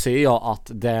 Och då ser jag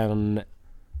att den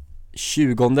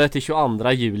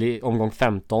 20-22 juli, omgång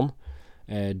 15,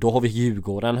 då har vi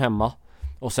Djurgården hemma.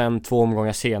 Och sen 2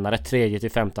 omgångar senare,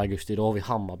 3-5 augusti, då har vi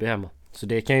Hammarby hemma. Så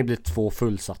det kan ju bli 2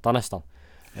 fullsatta nästan.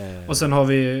 Och sen har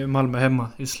vi Malmö hemma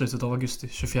i slutet av augusti,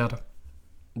 24.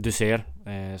 Du ser.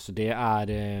 Så det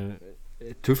är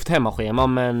tufft hemmaschema,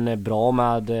 men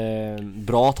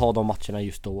bra att ha de matcherna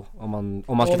just då, om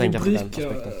man ska tänka på den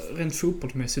aspekten. Rent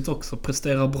fotbollsmässigt också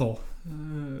prestera bra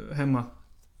hemma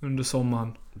under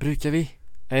sommaren. Brukar vi?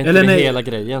 Är inte eller det hela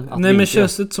grejen? Nej, men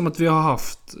känns det som att vi har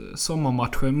haft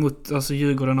sommarmatcher mot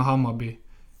Djurgården och Hammarby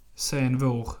sen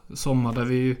vår sommar, där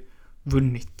vi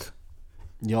vunnit.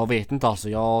 Jag vet inte alltså,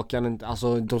 jag kan inte,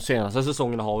 alltså de senaste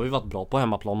säsongerna har vi varit bra på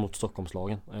hemmaplan mot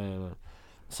Stockholmslagen.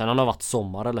 Sen har det varit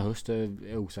sommar eller höst, är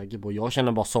jag osäker på. Jag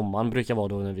känner bara sommaren brukar vara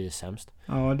då när vi är sämst.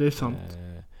 Ja, det är sant.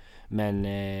 Men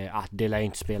det lär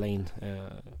inte spela in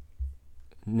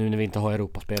nu när vi inte har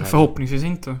Europaspel. Förhoppningsvis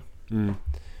inte.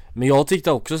 Men jag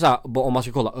tyckte också så här, om man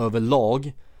ska kolla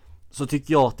överlag, så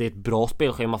tycker jag att det är ett bra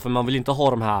spelschema. För man vill inte ha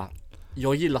de här.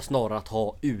 Jag gillar snarare att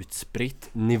ha utspritt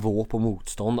nivå på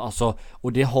motstånd. Alltså,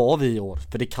 och det har vi i år.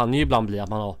 För det kan ju ibland bli att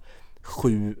man har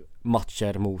 7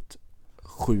 matcher mot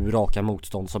 7 raka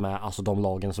motstånd som är alltså de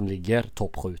lagen som ligger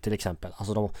topp 7 till exempel.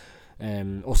 Alltså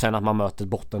och sen att man möter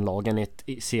bottenlagen i ett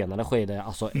senare skede,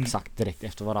 alltså exakt direkt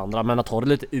efter varandra. Men att ha det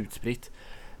lite utspritt,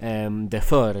 det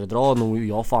föredrar nog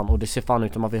jag fan. Och det ser fan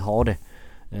ut som att vi har det.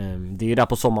 Det är ju där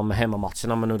på sommaren med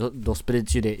hemmamatcherna, men då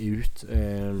sprids ju det ut.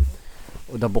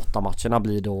 Och där bortamatcherna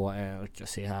blir då, jag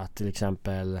ser här till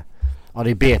exempel, ja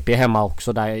det är BP hemma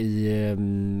också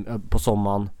där på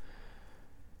sommaren.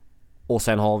 Och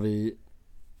sen har vi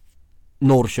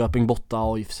Norrköping borta,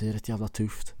 och i och för sig rätt jävla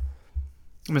tufft.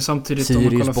 Men samtidigt Sirius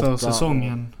om man kollar för borta,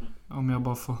 säsongen, om jag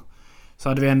bara får, så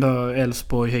hade vi ändå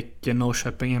Östborg, Häcken,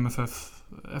 Norrköping, MFF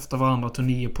efter varandra tog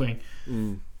 9 poäng.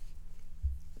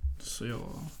 Så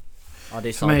ja, det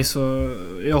är för mig så,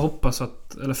 jag hoppas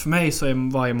att, eller för mig så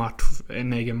är varje match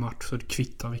en egen match, så det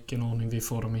kvittar vilken ordning vi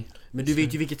får dem i. Men du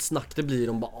vet ju vilket snack det blir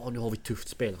om bara, nu har vi tufft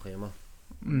spelschema.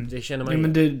 Det känner man ju.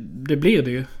 Men det blir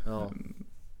det ju. Ja.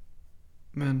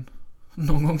 Men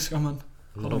någon gång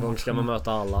ska man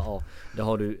möta alla. Ja, det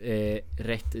har du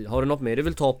rätt i. Har du något mer du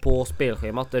vill ta på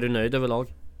spelschemat? Är du nöjd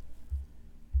överlag?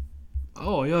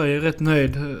 Ja, jag är rätt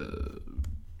nöjd.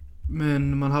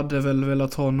 Men man hade väl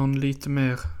velat ha någon lite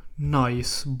mer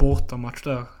nice bortamatch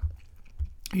där.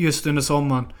 Just under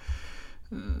sommaren.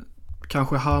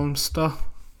 Kanske Halmstad.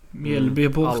 Mjällby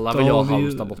borta. Alla vill ha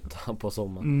Halmstad borta på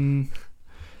sommaren.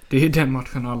 Det är den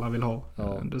matchen alla vill ha.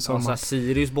 Ja. Alltså,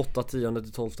 Sirius borta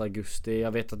 10-12 augusti.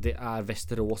 Jag vet att det är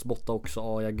Västerås borta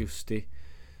också i augusti.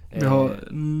 Vi har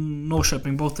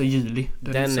Norrköping borta i juli.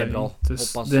 Den är bra.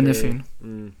 Den är fin.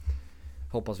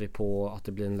 Hoppas vi på att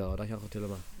det blir en lördag kanske till och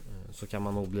med. Så kan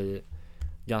man nog bli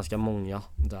ganska många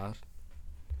där.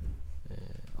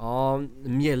 Ja,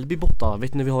 Mjällby borta.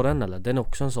 Vet ni vi har den eller? Den är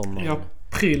också en sån. Ja,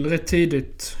 april, rätt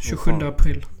tidigt. 27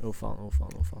 april. Åh fan.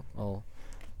 Ja.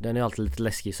 Den är alltid lite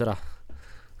läskig sådär.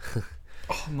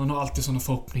 Man har alltid sådana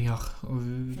förhoppningar. Och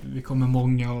vi kommer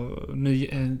många och nu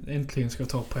äntligen ska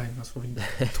ta poäng. Så får vi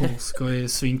torsk och är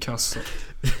svinkassor.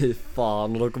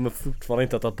 Fan, och de kommer fortfarande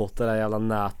inte att ta bort det där jävla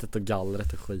nätet och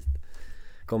gallret och skit.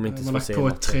 Kommer inte man har lagt på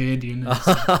ett tredje nu.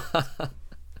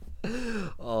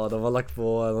 Ja, de har lagt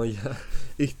på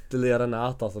ytterligare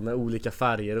nät alltså, med olika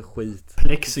färger och skit.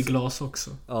 Plexiglas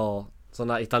också. Ja, sån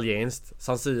där italienskt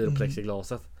San Siro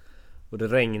plexiglaset. Och det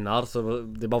regnar så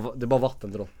det är bara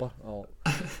vattendroppar. Ja.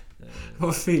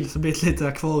 Vad fint, så blir det lite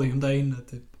akvarium där inne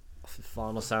typ. Fy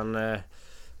fan, och sen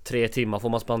 3 timmar får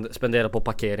man spendera på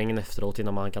parkeringen efteråt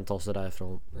innan man kan ta sig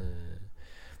därifrån.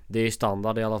 Det är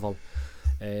standard i alla fall.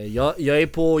 Jag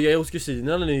är hos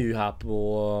kusinerna nu här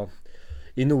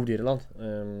i Nordirland.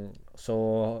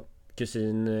 Så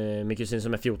min kusin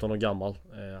som är 14 år gammal,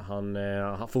 han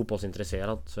är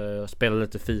fotbollsintresserad, så jag spelar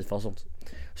lite FIFA och sånt.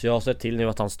 Så jag har sett till nu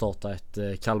att han startar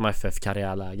ett Kalmar FF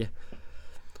karriärläge.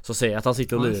 Så ser jag att han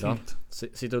sitter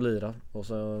och lirar. Och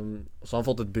så har han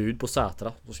fått ett bud på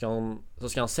Sätra. Så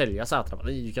ska han sälja Sätra.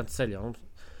 Nej, du kan inte sälja honom.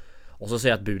 Och så ser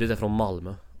jag att budet är från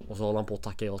Malmö. Och så håller han på att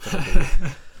tacka ja till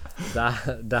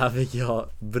det. Där fick jag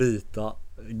bryta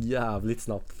jävligt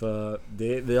snabbt. För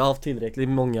vi har haft tillräckligt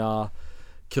många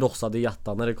krossade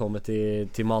hjärtan när det kommer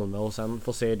till Malmö. Och sen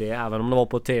får se det, även om det var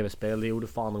på ett tv-spel, det gjorde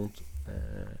fan ont.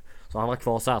 Så han var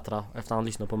kvar Sätra efter han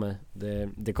lyssnade på mig.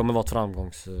 Det kommer vara ett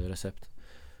framgångsrecept.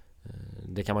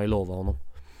 Det kan man ju lova honom.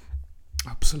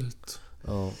 Absolut.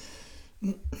 Ja.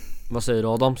 Vad säger du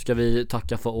Adam? Ska vi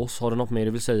tacka för oss? Har du något mer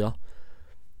du vill säga?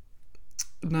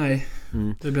 Nej,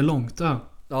 det blir långt där.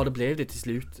 Ja, det blev det till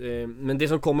slut. Men det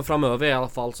som kommer framöver är i alla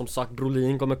fall, som sagt,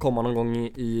 Brolin kommer komma någon gång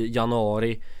i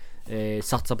januari.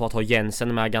 Satsa på att ha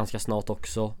Jensen med ganska snart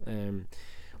också.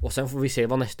 Och sen får vi se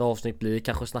vad nästa avsnitt blir.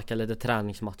 Kanske snacka lite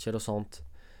träningsmatcher och sånt.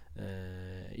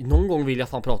 Någon gång vill jag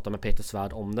fan prata med Peter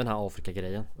Svärd om den här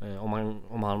Afrika-grejen.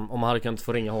 Om han hade kunnat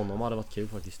få ringa honom, hade varit kul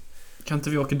faktiskt. Kan inte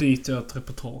vi åka dit och göra ett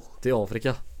reportage? Till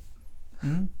Afrika.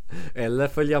 Eller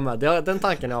följa med. Den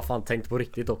tanken har jag fan tänkt på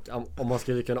riktigt. Och om man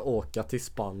skulle kunna åka till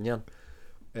Spanien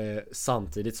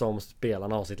samtidigt som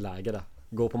spelarna har sitt läger där.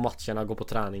 Gå på matcherna, gå på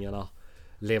träningarna,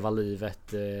 leva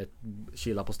livet,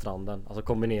 chilla på stranden. Alltså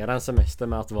kombinera en semester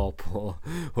med att vara på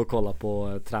och kolla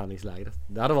på träningslägret.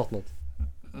 Det hade varit något.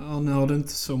 Ja, nu har du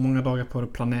inte så många dagar på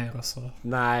att planera så.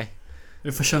 Nej.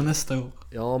 Vi får köra nästa år.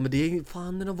 Ja, men det är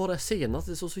fan när de var där senast.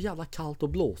 Det såg så jävla kallt och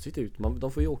blåsigt ut.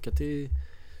 De får ju åka till...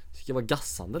 Det ska vara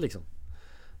gassande liksom.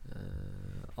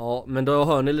 Ja, men då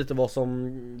hör ni lite vad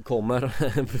som kommer.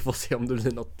 Vi får se om det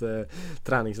blir något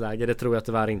träningsläger. Det tror jag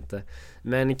tyvärr inte.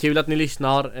 Men kul att ni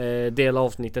lyssnar. Dela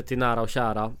avsnittet till nära och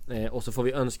kära. Och så får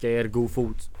vi önska er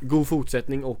god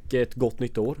fortsättning och ett gott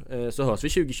nytt år. Så hörs vi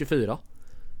 2024.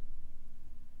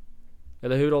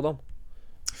 Eller hur, Adam?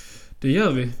 Det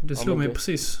gör vi. Det slår mig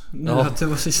precis. Nu att det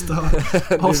var sista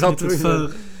avsnittet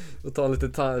för... Och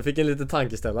ta fick en liten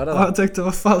tankeställare där. Ja, jag tänkte,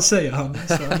 vad fan säger han?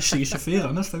 Så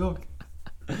 2024 nästa gång.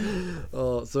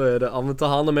 Ja, så är det. Ja, men ta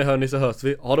hand om er hörni, så hörs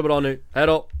vi. Ha det bra nu. Hej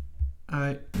då.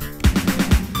 Hej.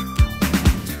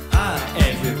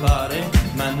 Everybody,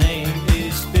 my name